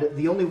 And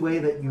the only way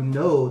that you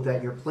know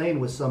that you're playing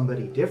with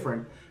somebody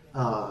different,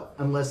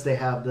 unless they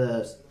have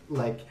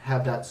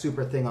have that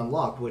super thing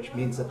unlocked, which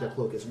means that their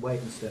cloak is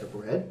white instead of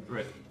red,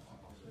 Right.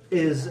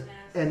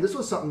 and this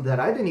was something that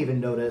I didn't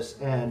even notice,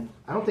 and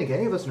I don't think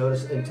any of us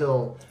noticed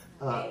until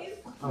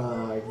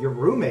your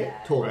roommate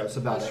told us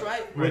about That's it.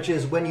 right. Which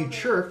is when you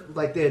chirp,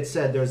 like they had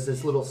said, there's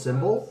this little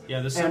symbol.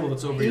 Yeah, the symbol and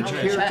that's over your each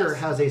chest. character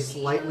has a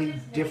slightly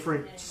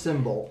different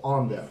symbol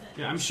on them.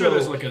 Yeah, I'm sure So-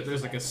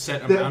 there's like a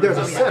set There- amount there's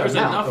of a them. set There's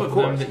amount, enough of of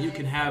them course. that you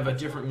can have a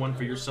different one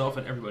for yourself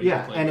and everybody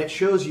Yeah, can play and with. it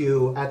shows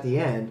you at the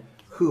end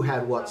who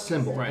had what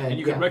symbol. Right, and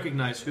you can yeah.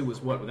 recognize who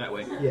was what that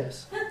way.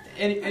 Yes.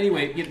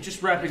 Anyway,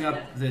 just wrapping up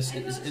this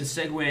and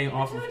segueing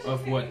off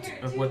of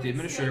what the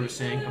administrator was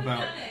saying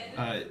about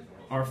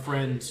our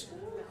friend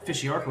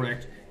Fishy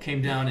Arcorrect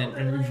came down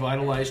and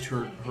revitalized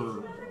her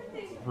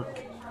what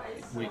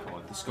do you call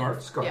it, the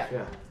scarf? Scarf, Yeah.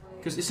 yeah.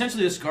 Because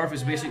essentially the scarf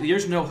is basically,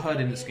 there's no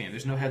HUD in this game.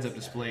 There's no heads-up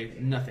display,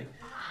 nothing.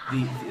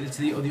 It's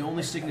the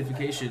only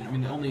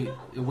signification, the only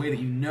way that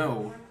you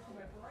know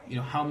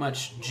how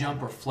much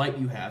jump or flight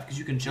you have, because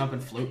you can jump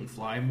and float and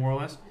fly more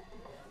or less,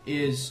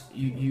 is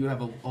you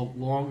have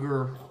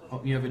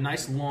you have a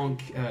nice long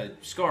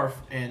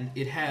scarf, and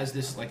it has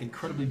this like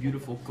incredibly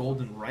beautiful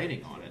golden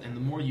writing on it. And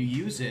the more you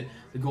use it,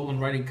 the golden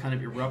writing kind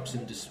of erupts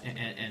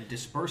and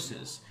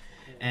disperses,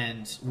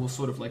 and will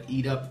sort of like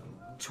eat up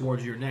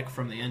towards your neck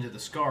from the end of the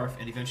scarf,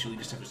 and eventually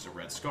just have just a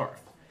red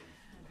scarf.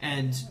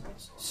 And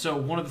so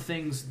one of the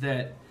things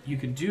that you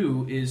can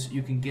do is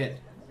you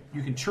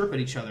can chirp at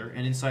each other,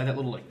 and inside that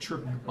little like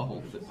chirp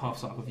bubble that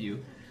pops off of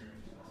you,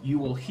 you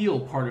will heal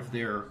part of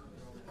their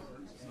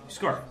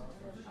scarf.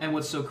 And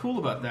what's so cool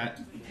about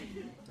that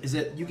is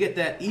that you get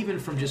that even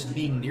from just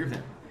being near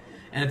them.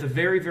 And at the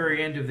very,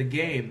 very end of the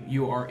game,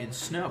 you are in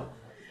snow.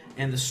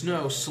 And the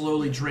snow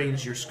slowly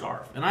drains your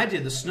scarf. And I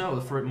did the snow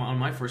on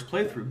my first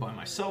playthrough by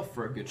myself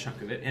for a good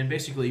chunk of it. And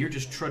basically, you're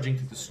just trudging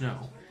through the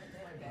snow.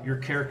 Your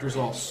character's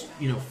all,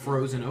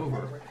 frozen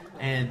over.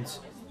 And,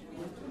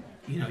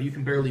 you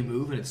can barely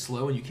move, and it's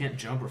slow, and you can't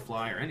jump or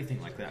fly or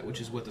anything like that, which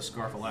is what the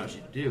scarf allows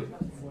you to do.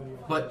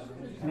 But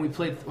when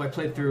I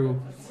played through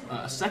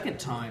a second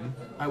time,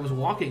 I was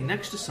walking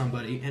next to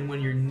somebody, and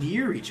when you're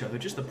near each other,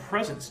 just the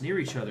presence near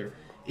each other,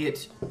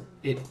 it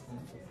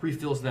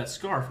refills that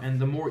scarf.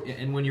 And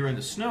when you're in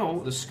the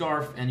snow, the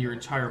scarf and your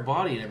entire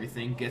body and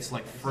everything gets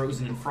like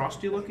frozen and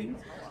frosty looking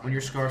when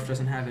your scarf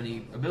doesn't have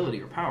any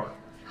ability or power.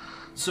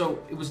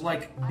 So it was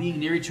like being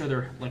near each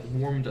other like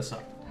warmed us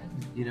up,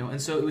 and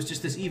so it was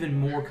just this even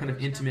more kind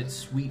of intimate,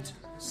 sweet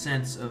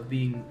sense of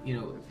being,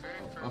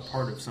 a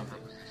part of something.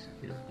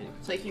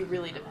 It's like you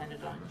really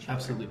depended on each other.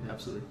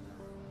 Absolutely.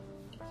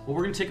 Well,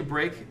 we're going to take a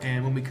break,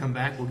 and when we come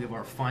back, we'll give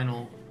our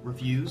final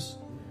reviews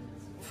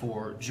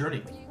for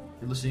Journey.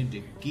 You're listening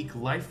to Geek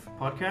Life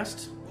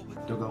Podcast.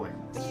 Don't go away.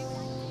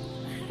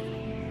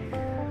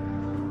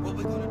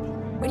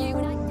 What do you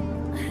like?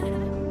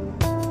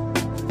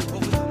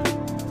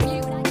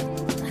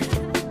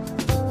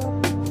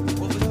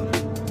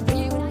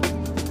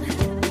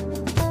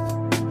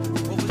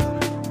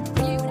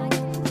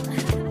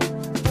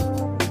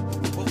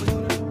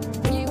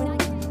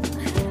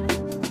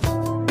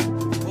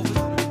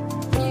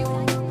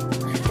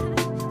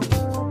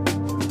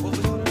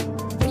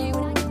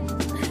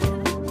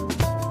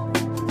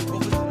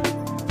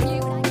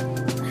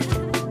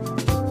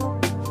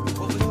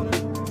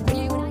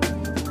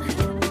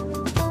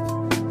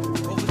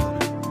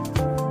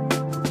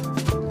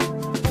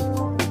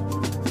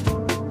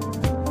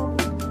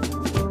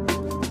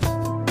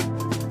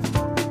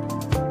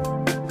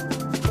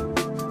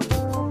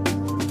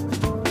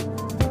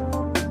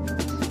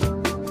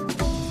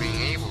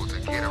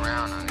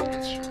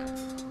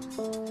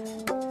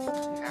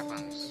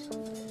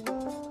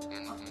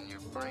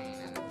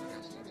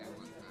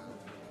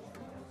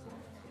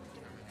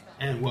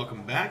 And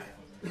welcome back.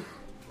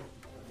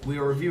 We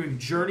are reviewing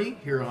Journey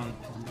here on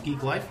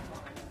Geek Life.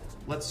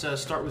 Let's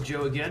start with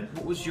Joe again.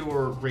 What was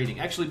your rating?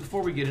 Actually,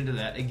 before we get into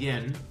that,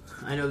 again,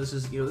 I know this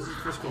is the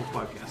First Goal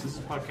podcast. This is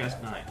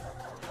podcast 9,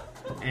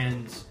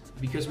 and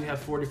because we have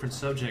 4 different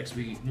subjects,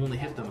 we only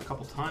hit them a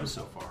couple times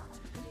so far.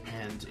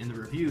 And in the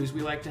reviews,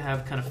 we like to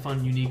have kind of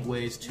fun, unique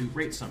ways to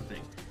rate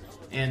something.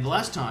 And the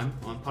last time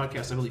on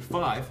podcast, I believe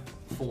 5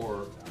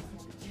 for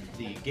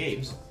the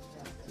games,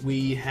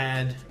 we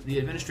had the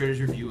administrator's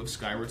review of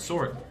Skyward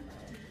Sword.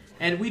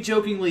 And we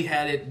jokingly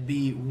had it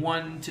be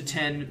 1 to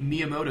 10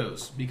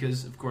 Miyamotos,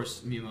 because of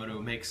course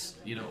Miyamoto makes,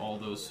 all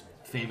those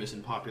famous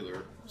and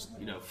popular,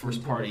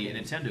 first-party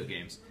Nintendo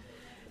games.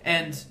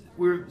 And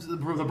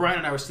Brian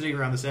and I were sitting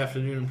around this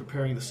afternoon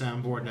preparing the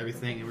soundboard and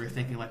everything, and we were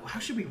thinking, like, well, how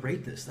should we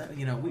rate this? That, we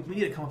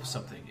need to come up with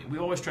something. We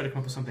always try to come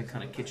up with something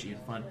kind of kitschy and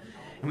fun.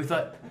 And we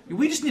thought,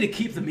 we just need to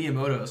keep the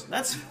Miyamotos.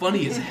 That's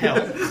funny as hell.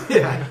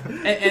 Yeah.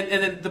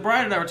 And then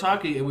Brian and I were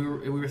talking, and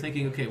we were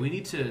thinking, okay, we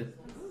need to...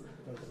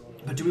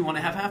 But do we want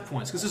to have half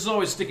points? Because this is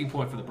always a sticking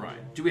point for the Brian.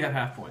 Do we have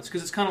half points?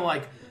 Because it's kind of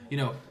like,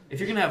 if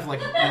you're going to have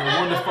like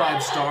 1 to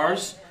 5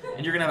 stars,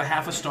 and you're going to have a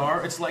half a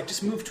star, it's like,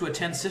 just move to a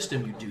 10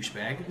 system, you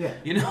douchebag. Yeah.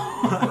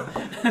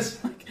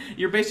 It's like,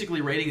 you're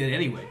basically rating it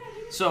anyway.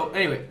 So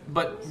anyway,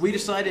 but we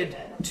decided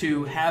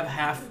to have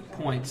half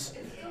points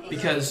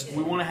because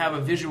we want to have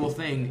a visual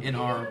thing in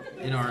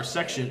our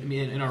section,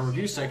 in our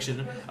review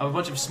section, of a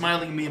bunch of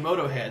smiling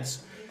Miyamoto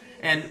heads.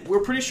 And we're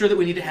pretty sure that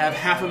we need to have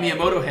half a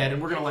Miyamoto head,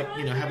 and we're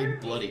gonna have him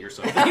bloody or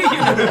something.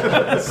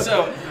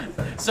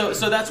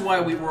 So that's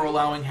why we were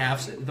allowing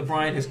halves. The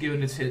Brian has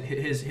given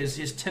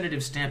his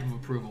tentative stamp of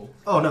approval.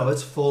 Oh no,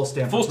 it's full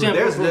stamp. Full stamp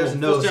approval. approval. There's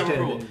no full stamp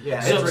stamp. approval.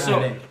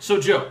 Yeah.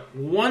 So Joe,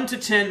 1 to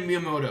 10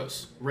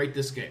 Miyamotos. Rate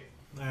this game.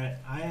 All right,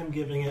 I am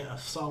giving it a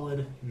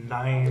solid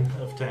 9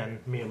 of 10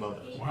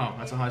 Miyamoto. Wow,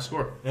 that's a high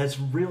score. That's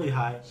really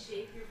high.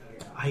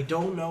 I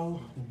don't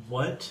know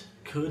what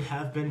could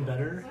have been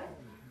better.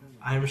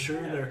 I'm sure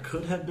there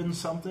could have been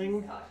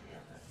something,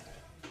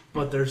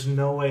 but there's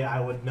no way I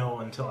would know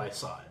until I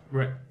saw it.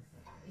 Right.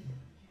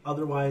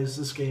 Otherwise,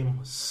 this game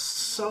was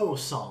so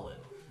solid.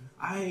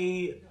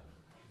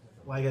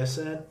 Like I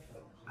said,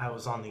 I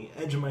was on the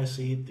edge of my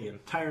seat the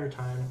entire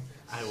time.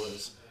 I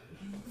was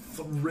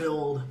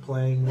thrilled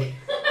playing it,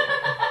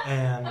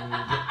 and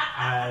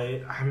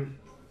I'm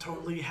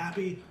totally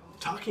happy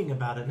talking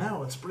about it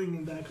now. It's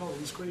bringing back all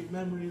these great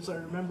memories. I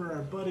remember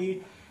our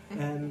buddy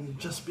and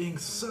just being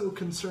so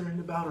concerned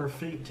about our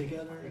fate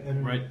together.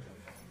 And right.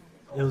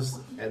 It was...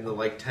 And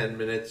the 10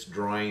 minutes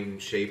drawing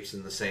shapes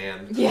in the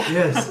sand. Yeah.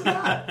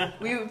 Yes.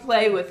 We would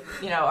play with,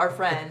 our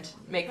friend,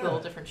 make little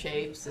different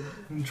shapes.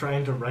 And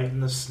trying to write in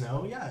the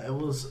snow. Yeah, it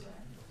was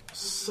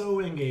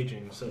so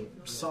engaging. So,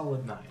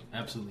 solid 9.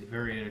 Absolutely.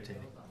 Very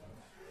entertaining.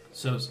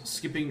 So,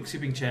 skipping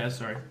Chaz,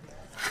 sorry.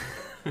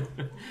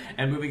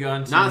 And moving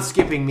on to... Not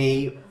skipping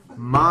me.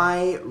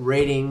 My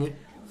rating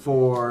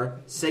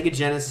for Sega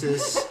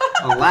Genesis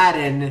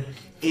Aladdin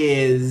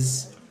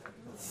is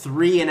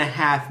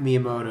 3.5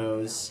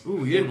 Miyamotos.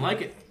 Ooh, you didn't like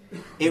it.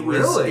 It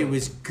Really?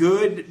 was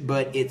good,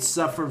 but it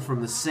suffered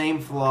from the same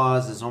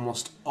flaws as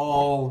almost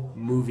all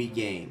movie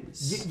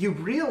games. You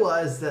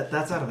realize that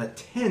that's out of a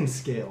 10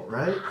 scale,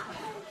 right?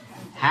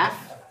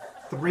 Half?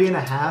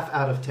 3.5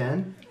 out of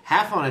 10?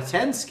 Half on a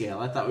 10 scale.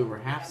 I thought we were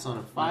halves on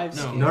a 5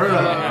 scale. No.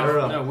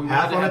 We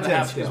Half wanted to on a have the 10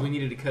 half scale. because we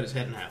needed to cut his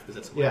head in half because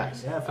that's Yeah.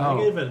 hilarious. Yeah, if I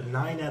gave it a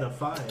 9 out of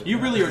 5. You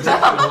really are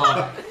drinking a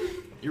lot.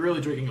 You're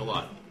really drinking a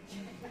lot.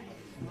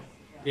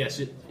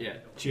 Yes. Yeah.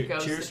 Cheers.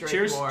 Goes to Cheers. drink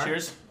Cheers. more.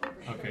 Cheers.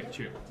 Okay.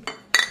 Cheers.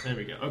 There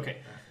we go. Okay.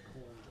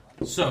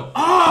 So.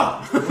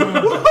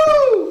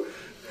 Woohoo!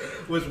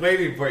 Was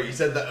waiting for it. You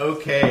said the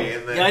okay,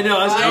 and then Yeah, I know.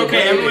 I was like, I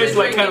okay. agree. Everybody's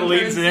like kind of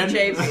Drinking leans turns in. to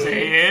James.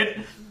 Say it.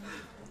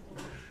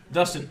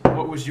 Dustin,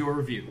 what was your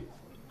review?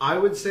 I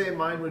would say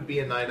mine would be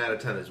a 9 out of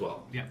 10 as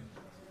well. Yeah.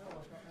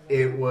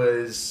 It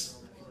was...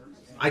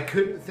 I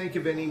couldn't think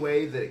of any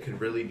way that it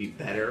could really be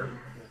better,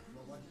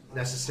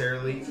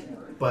 necessarily,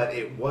 but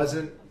it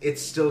wasn't...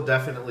 It's still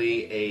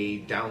definitely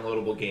a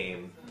downloadable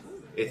game.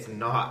 It's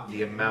not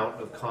the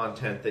amount of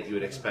content that you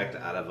would expect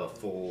out of a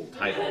full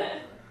title.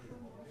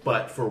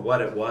 But for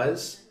what it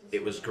was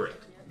great.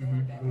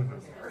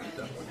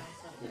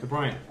 So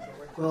Brian.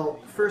 Well,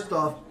 first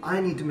off, I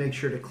need to make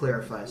sure to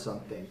clarify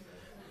something.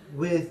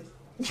 With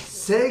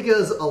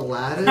Sega's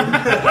Aladdin,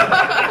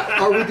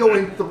 are we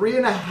going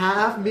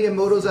 3.5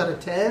 Miyamotos out of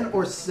 10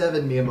 or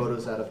 7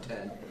 Miyamotos out of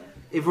 10?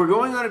 If we're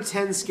going on a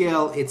 10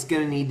 scale, it's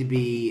going to need to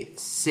be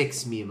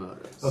 6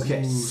 Miyamotos.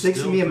 Okay, Ooh, 6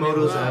 still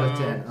Miyamotos pretty out of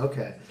low. 10.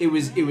 Okay. It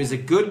was a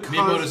good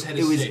Miyamoto's head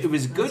concept. is safe. It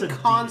was good That's a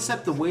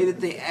concept the way that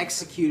they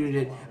executed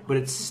it, but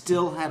it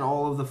still had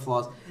all of the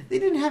flaws. They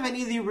didn't have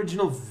any of the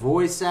original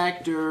voice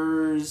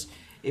actors.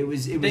 It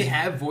was They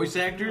have voice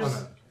actors? On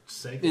a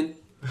Sega. in-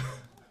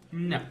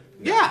 No.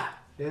 yeah.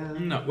 Yeah.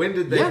 No. When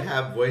did they Yeah.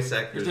 have voice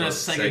actors It's in a on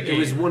Sega Sega? game. It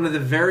was one of the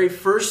very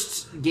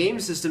first game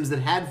systems that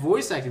had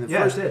voice acting.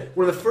 Yeah, it did.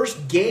 One of the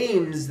first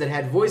games that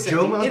had voice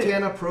Joe acting. in it.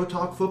 Montana Pro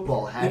Talk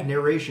Football had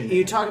narration.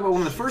 You talk about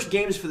one of the first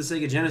games for the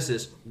Sega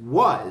Genesis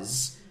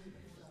was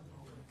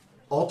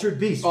Altered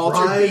Beast.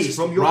 Altered Rise Beast.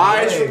 from your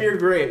Rise grave. from your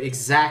grave.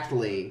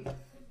 Exactly.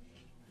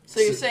 So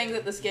you're saying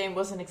that this game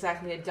wasn't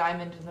exactly a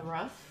diamond in the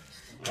rough?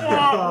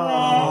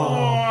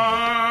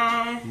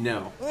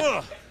 No.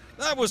 Ugh,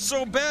 that was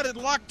so bad it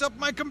locked up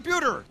my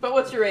computer. But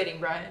what's your rating,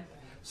 Brian?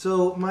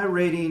 So my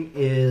rating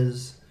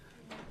is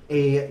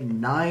a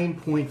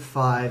 9.5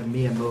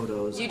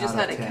 Miyamoto's. You just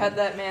out had of to 10. cut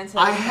that man's head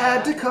I off.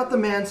 had to cut the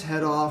man's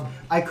head off.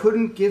 I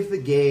couldn't give the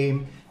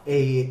game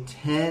a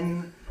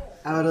 10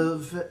 out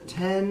of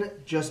 10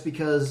 just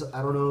because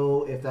I don't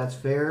know if that's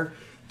fair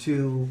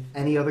to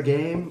any other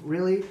game,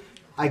 really.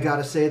 I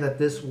gotta say that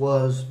this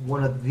was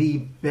one of the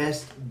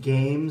best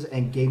games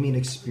and gaming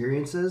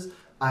experiences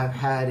I've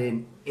had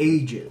in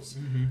ages.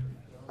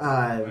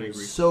 I'm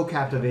so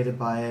captivated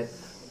by it.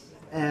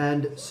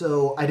 And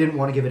so I didn't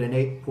want to give it an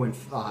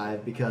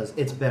 8.5 because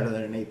it's better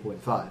than an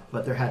 8.5,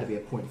 but there had to be a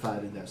 0.5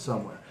 in there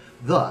somewhere.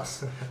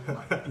 Thus,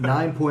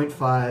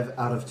 9.5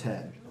 out of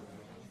 10.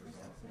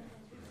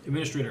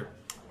 Administrator.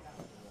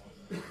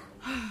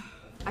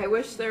 I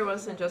wish there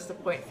wasn't just a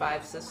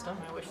 0.5 system.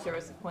 I wish there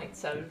was a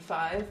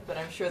 0.75, but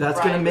I'm sure That's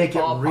the going to make it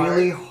ballpark,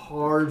 really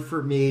hard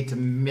for me to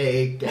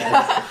make it.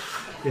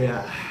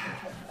 Yeah.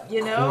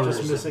 You know,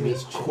 Just missing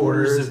his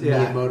Quarters of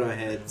Yeah. Miyamoto It's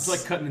heads.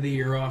 like cutting the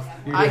ear off.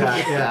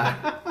 Yeah.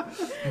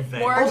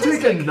 more I'll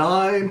take a artistic.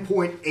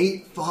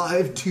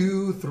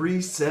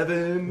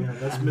 9.85237. Yeah,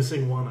 that's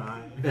missing one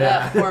eye.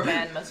 That poor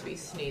man must be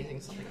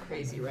sneezing something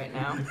crazy right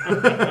now.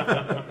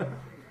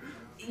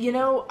 You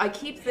know, I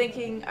keep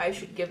thinking I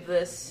should give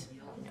this,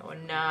 a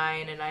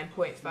 9, a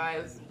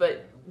 9.5,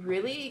 but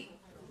really,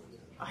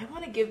 I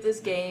want to give this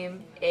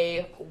game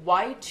a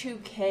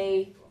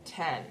Y2K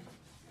 10.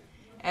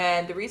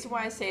 And the reason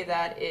why I say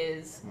that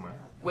is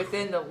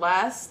within the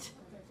last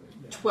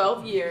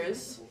 12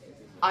 years,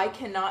 I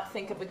cannot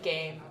think of a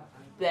game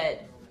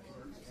that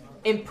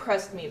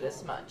impressed me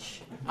this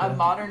much. A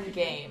modern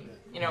game,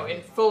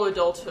 in full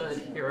adulthood,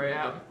 here I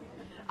am.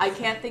 I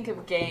can't think of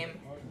a game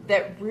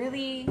that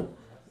really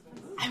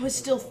I was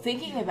still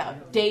thinking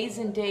about days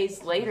and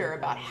days later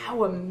about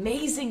how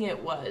amazing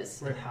it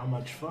was. Right, how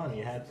much fun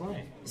you had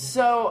playing.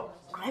 So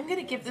I'm going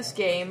to give this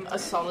game a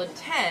solid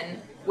 10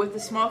 with the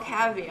small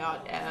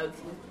caveat of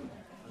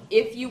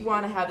if you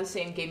want to have the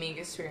same gaming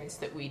experience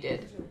that we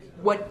did,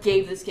 what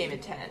gave this game a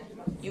 10?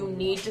 You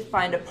need to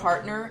find a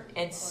partner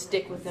and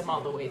stick with them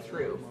all the way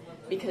through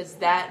because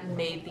that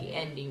made the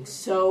ending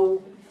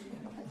so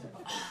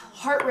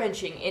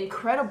heart-wrenching,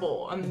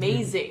 incredible,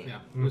 amazing. Yeah,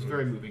 it was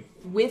very moving.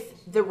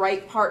 With the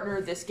right partner,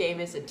 this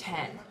game is a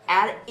 10.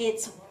 At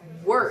its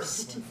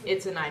worst,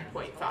 it's a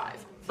 9.5.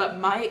 But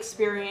my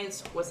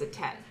experience was a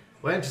 10.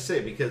 Well, I have to say,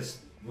 because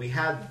we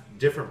had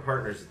different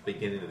partners at the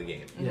beginning of the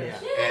game. Yeah.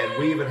 And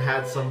we even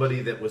had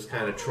somebody that was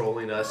kind of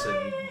trolling us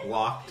and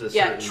blocked a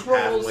Yeah, certain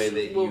trolls pathway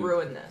that will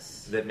ruin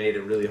this. that made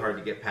it really hard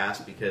to get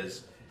past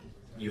because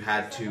you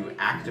had to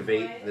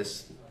activate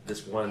this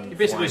one. You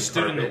basically flying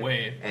stood in the carpet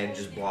way. and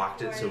just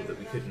blocked it so that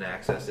we couldn't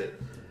access it.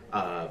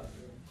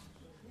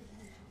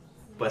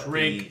 But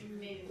Drink.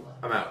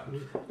 I'm out.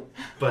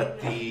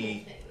 But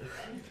the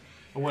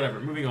Or whatever,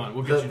 moving on.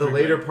 We'll get you the drink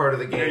later later. part of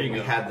the There you game, we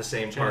go. had the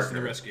same Chance to the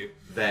partner rescue.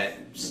 that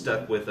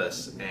stuck with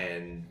us,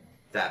 and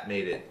that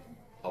made it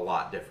a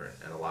lot different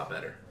and a lot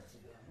better.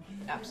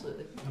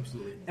 Absolutely.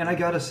 Absolutely. And I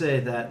gotta say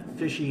that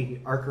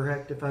Fishy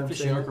Arcorrect, if I'm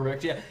Fishy saying are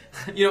correct, yeah.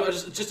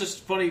 Just a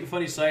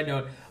funny side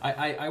note.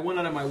 I went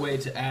out of my way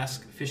to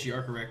ask Fishy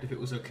are correct if it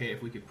was okay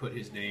if we could put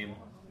his name.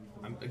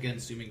 I'm again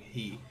assuming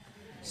his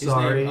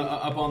Sorry. name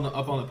up on the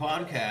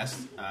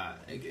podcast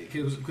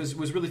because it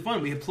was really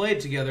fun. We had played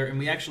together and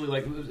we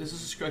actually this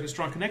is like a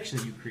strong connection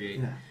that you create.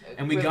 Yeah.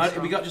 And we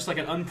Really got just like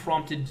an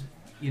unprompted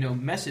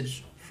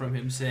message from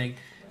him saying,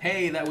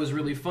 hey, that was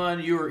really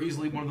fun. You were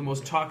easily one of the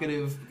most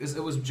talkative.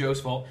 It was Joe's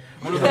fault.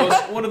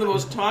 One of the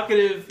most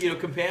talkative,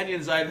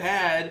 companions I've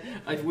had.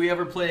 If we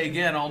ever play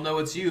again, I'll know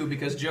it's you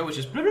because Joe was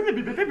just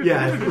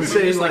Yeah, it was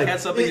saying just, like had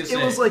something to it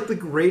say. was like the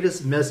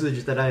greatest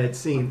message that I had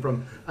seen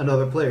from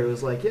another player. It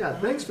was like, yeah,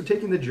 thanks for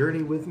taking the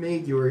journey with me.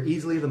 You were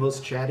easily the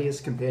most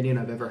chattiest companion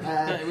I've ever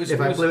had. Yeah, it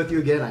If I was- play with you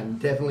again, I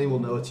definitely will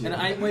know it's you. And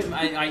I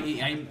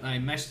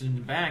messaged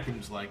him back and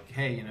was like,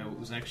 hey, it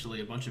was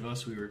actually a bunch of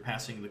us. We were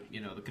passing the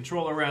the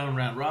controller around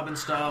round robin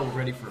style. We're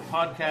ready for a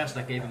podcast.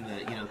 I gave him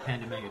the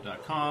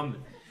pandamega.com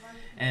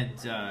and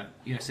I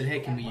said, hey,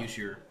 can we use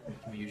your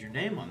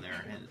name on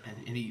there?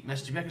 And he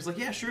messaged me back. He was like,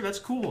 yeah, sure, that's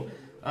cool.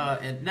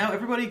 And now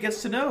everybody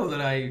gets to know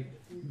that I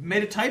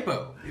made a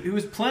typo. He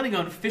was planning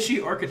on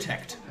Fishy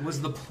Architect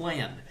was the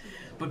plan.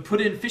 But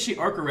put in Fishy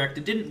Arcorect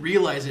and didn't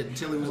realize it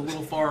until he was a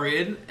little far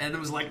in, and it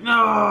was like,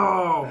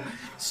 no!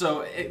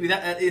 So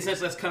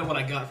that's kind of what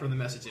I got from the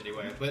message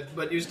anyway.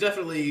 But it was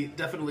definitely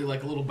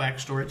like a little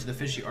backstory to the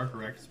Fishy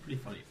Arcorect. It's pretty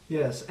funny.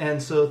 Yes,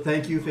 and so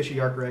thank you, Fishy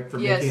Arcorect, for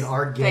Yes, making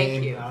our thank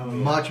game you.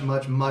 much,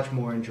 much, much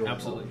more enjoyable.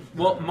 Absolutely.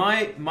 Well,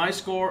 my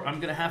score, I'm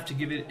going to have to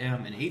give it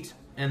an 8.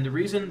 And the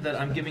reason that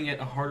I'm giving it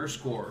a harder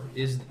score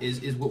is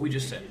what we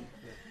just said.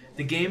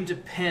 The game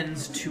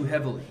depends too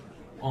heavily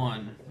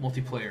on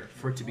multiplayer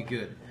for it to be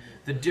good.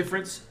 The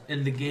difference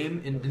in the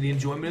game, in the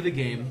enjoyment of the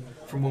game,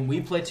 from when we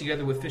played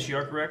together with Fishy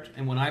Arcorect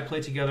and when I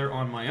played together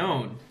on my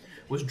own,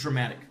 was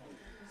dramatic.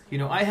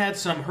 I had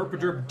some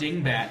herpaderp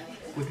dingbat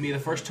with me the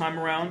first time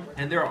around,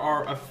 and there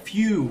are a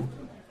few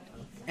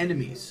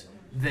enemies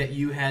that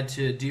you had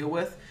to deal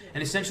with,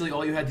 and essentially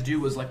all you had to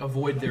do was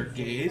avoid their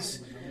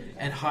gaze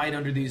and hide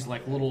under these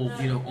little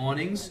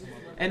awnings.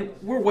 And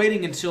we're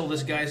waiting until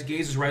this guy's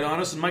gaze is right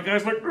on us, and my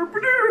guy's like,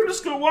 I'm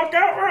just going to walk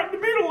out right in the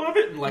middle of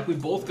it. And like we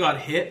both got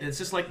hit, and it's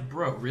just like,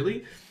 bro,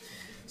 really?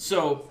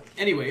 So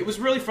anyway, it was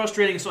really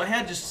frustrating. So I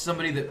had just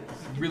somebody that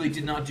really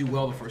did not do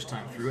well the first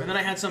time through. And then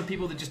I had some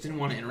people that just didn't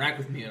want to interact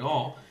with me at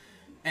all.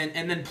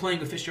 And then playing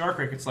with Fishy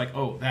Arctic, it's like,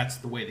 oh, that's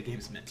the way the game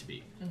is meant to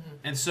be. Mm-hmm.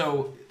 And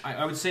so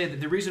I would say that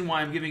the reason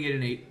why I'm giving it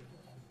an 8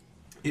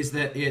 is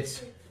that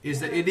it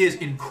is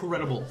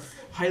incredible,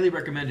 highly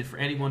recommended for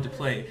anyone to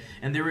play,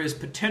 and there is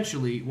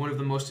potentially one of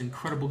the most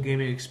incredible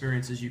gaming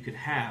experiences you could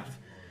have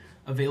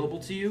available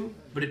to you,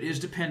 but it is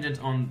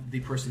dependent on the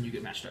person you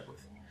get matched up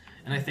with.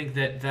 And I think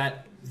that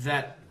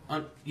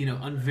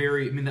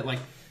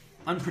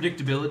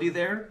unpredictability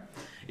there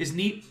is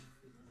neat,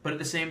 but at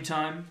the same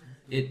time,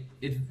 it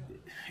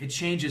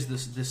changes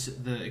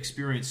the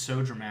experience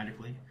so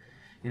dramatically.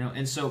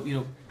 And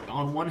so,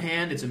 on one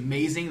hand, it's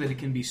amazing that it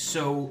can be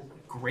so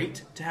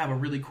great to have a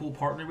really cool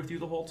partner with you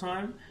the whole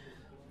time.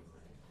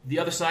 The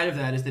other side of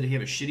that is that if you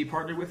have a shitty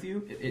partner with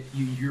you,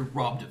 you're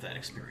robbed of that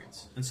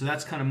experience. And so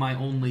that's kind of my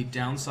only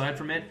downside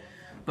from it.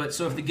 But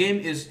so if the game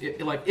is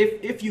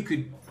if you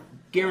could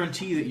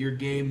guarantee that your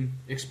game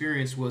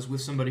experience was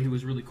with somebody who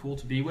was really cool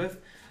to be with,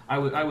 I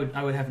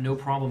would have no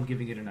problem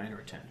giving it a 9 or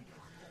a 10.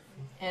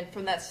 And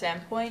from that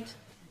standpoint,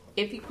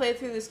 if you play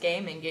through this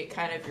game and get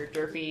kind of your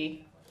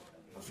derpy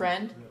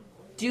friend,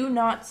 do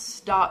not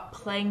stop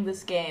playing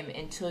this game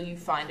until you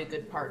find a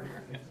good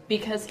partner. Yeah.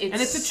 Because it's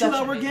and it's a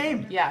 2-hour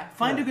game. Yeah.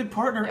 Find a good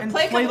partner and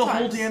play the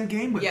whole damn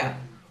game with them.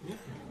 Yeah.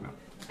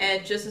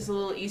 And just as a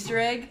little Easter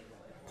egg,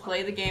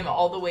 play the game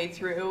all the way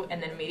through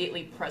and then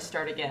immediately press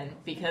start again,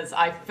 because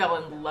I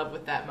fell in love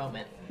with that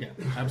moment. Yeah,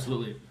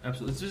 absolutely.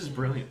 Absolutely. This is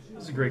brilliant.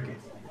 This is a great game.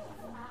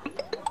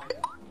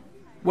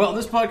 Well,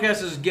 this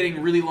podcast is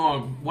getting really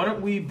long. Why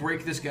don't we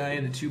break this guy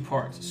into 2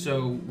 parts?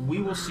 So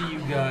we will see you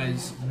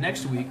guys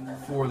next week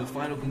for the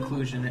final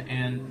conclusion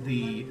and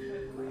the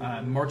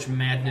March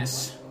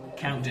Madness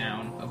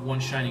countdown of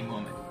One Shining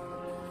Moment.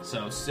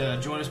 So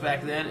join us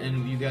back then,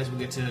 and you guys will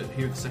get to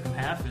hear the second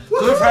half.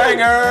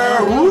 Cliffhanger!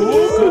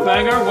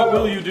 Cliffhanger, what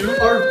will you do?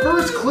 Our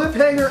first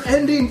cliffhanger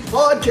ending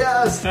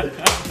podcast!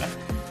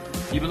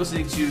 You've been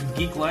listening to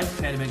Geek Life,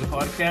 Panda Manga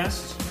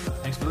Podcast.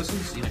 Thanks for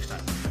listening. See you next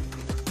time.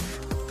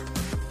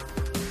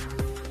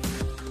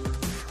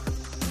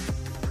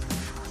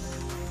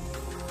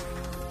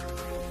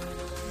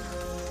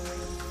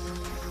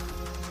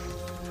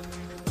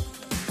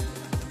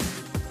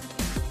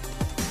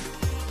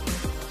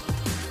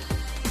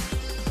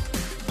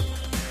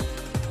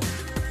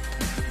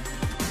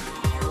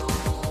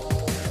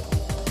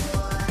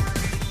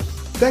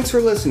 Thanks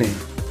for listening.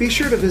 Be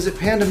sure to visit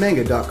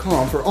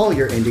pandamanga.com for all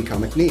your indie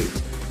comic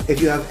needs.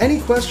 If you have any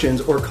questions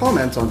or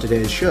comments on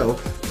today's show,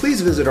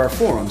 please visit our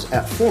forums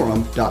at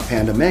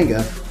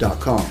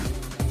forum.pandamanga.com.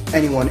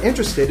 Anyone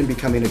interested in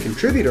becoming a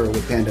contributor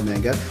with Panda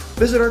Manga,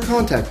 visit our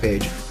contact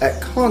page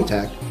at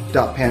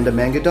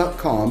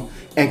contact.pandamanga.com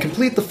and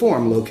complete the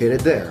form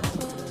located there.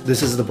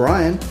 This is the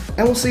Brian,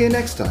 and we'll see you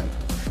next time.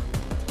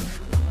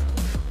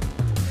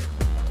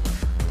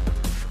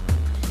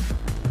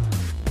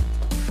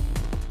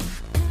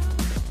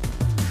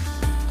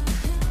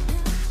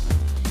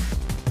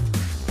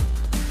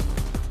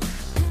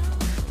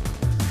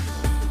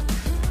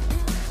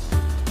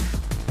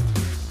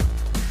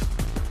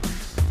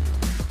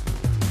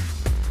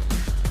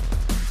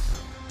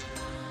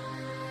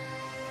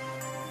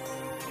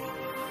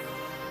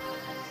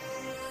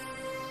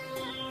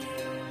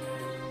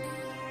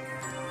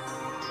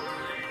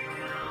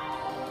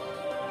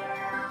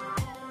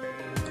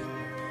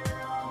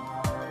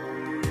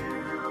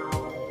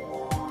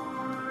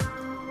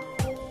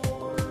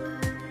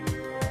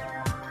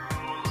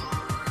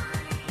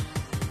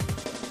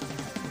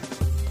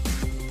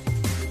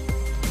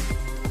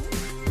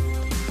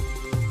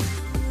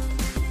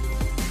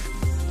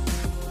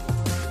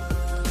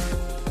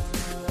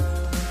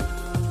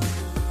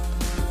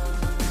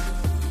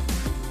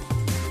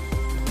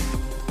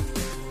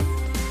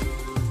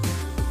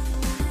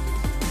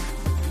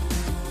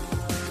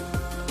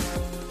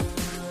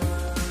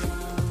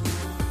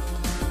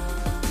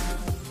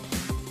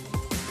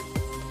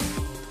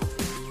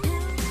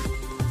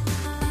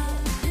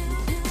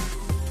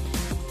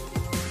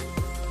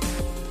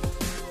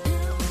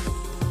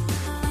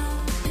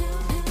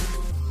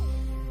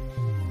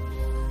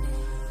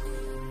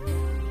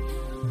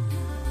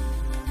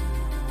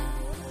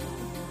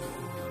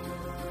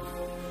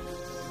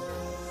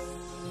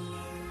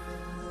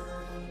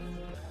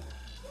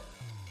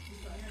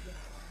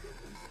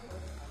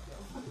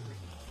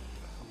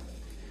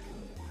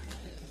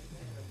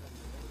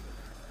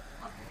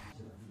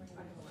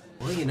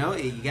 Well,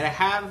 you gotta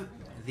have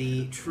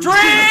the true...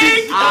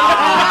 Drink!